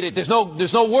can't read it. There's no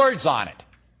words on it.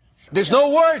 There's no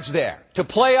words there. To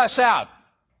play us out.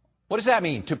 What does that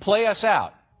mean, to play us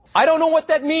out? I don't know what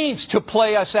that means, to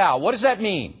play us out. What does that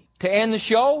mean? To end the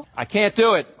show? I can't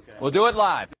do it. Okay. We'll do it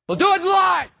live. We'll do it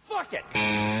live! Fuck it!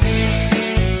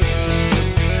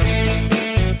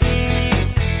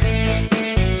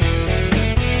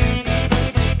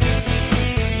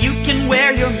 You can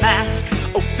wear your mask,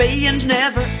 obey and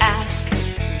never ask.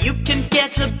 You can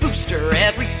get a booster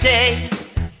every day.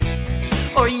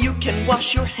 Or you can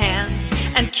wash your hands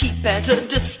and keep at a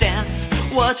distance.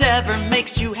 Whatever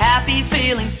makes you happy,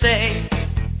 feeling safe.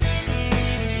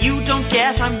 You don't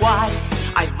get I'm wise.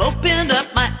 I've opened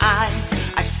up my eyes.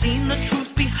 I've seen the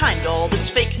truth behind all this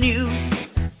fake news.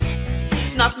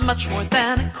 Not much more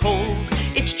than a cold.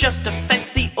 It just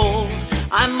affects the old.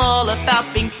 I'm all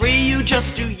about being free. You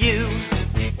just do you.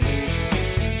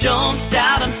 Don't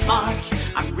doubt I'm smart.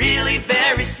 I'm really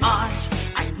very smart.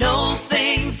 I know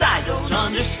things I don't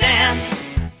understand.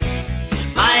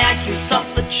 My IQ's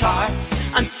off the charts.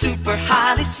 I'm super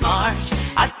highly smart.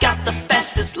 I've got the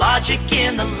bestest logic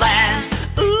in the land.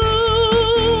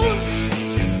 Ooh.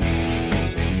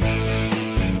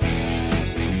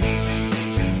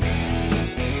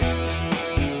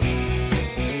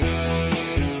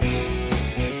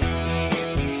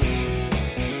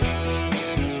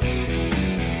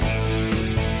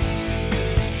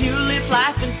 You live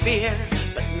life in fear,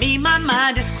 but me, my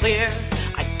mind is clear.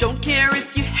 I don't care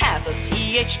if you have a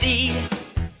PhD.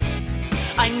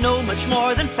 I know much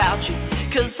more than Fauci,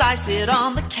 'cause I sit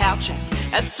on the couch and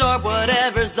absorb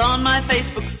whatever's on my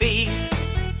Facebook feed.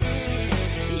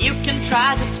 You can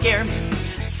try to scare me,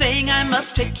 saying I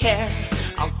must take care.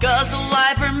 I'll guzzle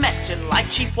ivermectin like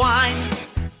cheap wine.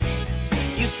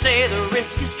 You say the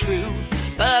risk is true,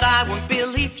 but I won't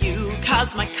believe you,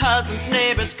 'cause my cousin's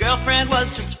neighbor's girlfriend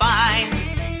was just fine.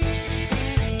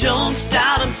 Don't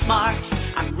doubt I'm smart,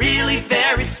 I'm really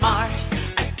very smart.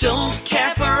 I don't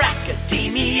care for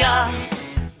academia.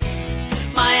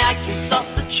 My IQ's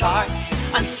off the charts.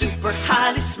 I'm super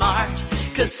highly smart,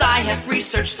 'cause I have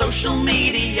researched social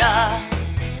media.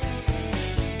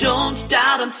 Don't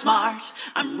doubt I'm smart,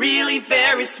 I'm really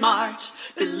very smart.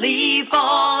 Believe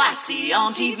all I see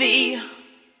on TV.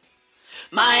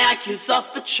 My IQ's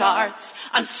off the charts,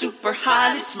 I'm super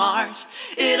highly smart.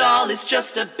 It all is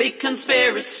just a big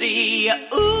conspiracy. Ooh,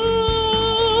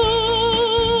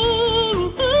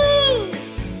 ooh.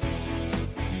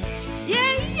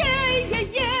 Yeah, yeah, yeah,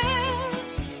 yeah.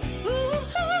 Ooh, ooh,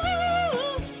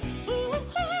 ooh, ooh.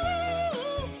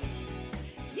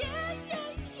 Yeah, yeah,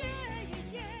 yeah,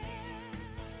 yeah.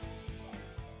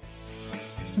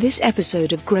 This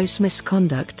episode of Gross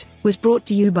Misconduct was brought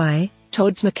to you by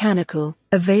Todd's Mechanical,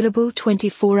 available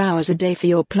 24 hours a day for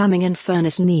your plumbing and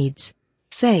furnace needs.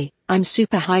 Say, I'm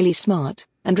super highly smart,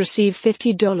 and receive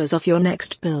 $50 off your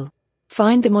next bill.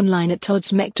 Find them online at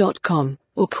toddsmech.com,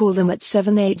 or call them at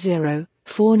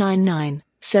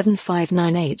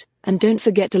 780-499-7598, and don't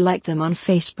forget to like them on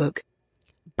Facebook.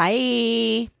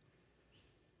 Bye.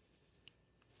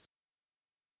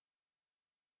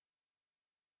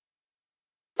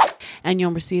 And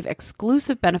you'll receive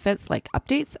exclusive benefits like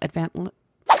updates,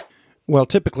 Well,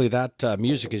 typically that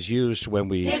music is used when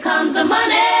we... Here comes the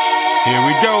money. Here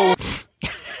we go.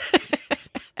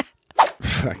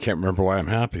 I can't remember why I'm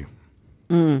happy.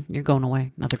 You're going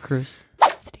away. Another cruise.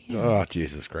 Oh,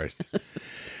 Jesus Christ.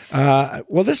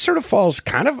 Well, this sort of falls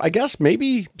kind of, I guess,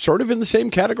 maybe sort of in the same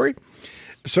category.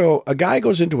 So a guy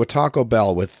goes into a Taco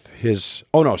Bell with his...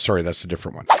 Oh, no, sorry, that's a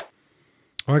different one.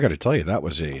 Oh, I got to tell you, that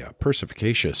was a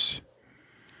perspicacious...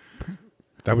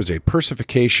 That was a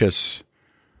perspicacious...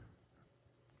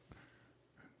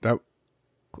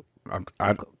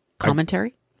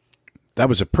 commentary? That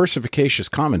was a perspicacious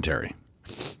commentary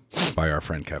by our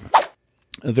friend Kevin.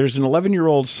 There's an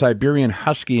 11-year-old Siberian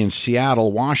Husky in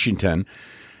Seattle, Washington,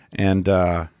 and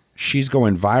she's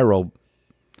going viral.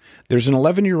 There's an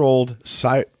 11-year-old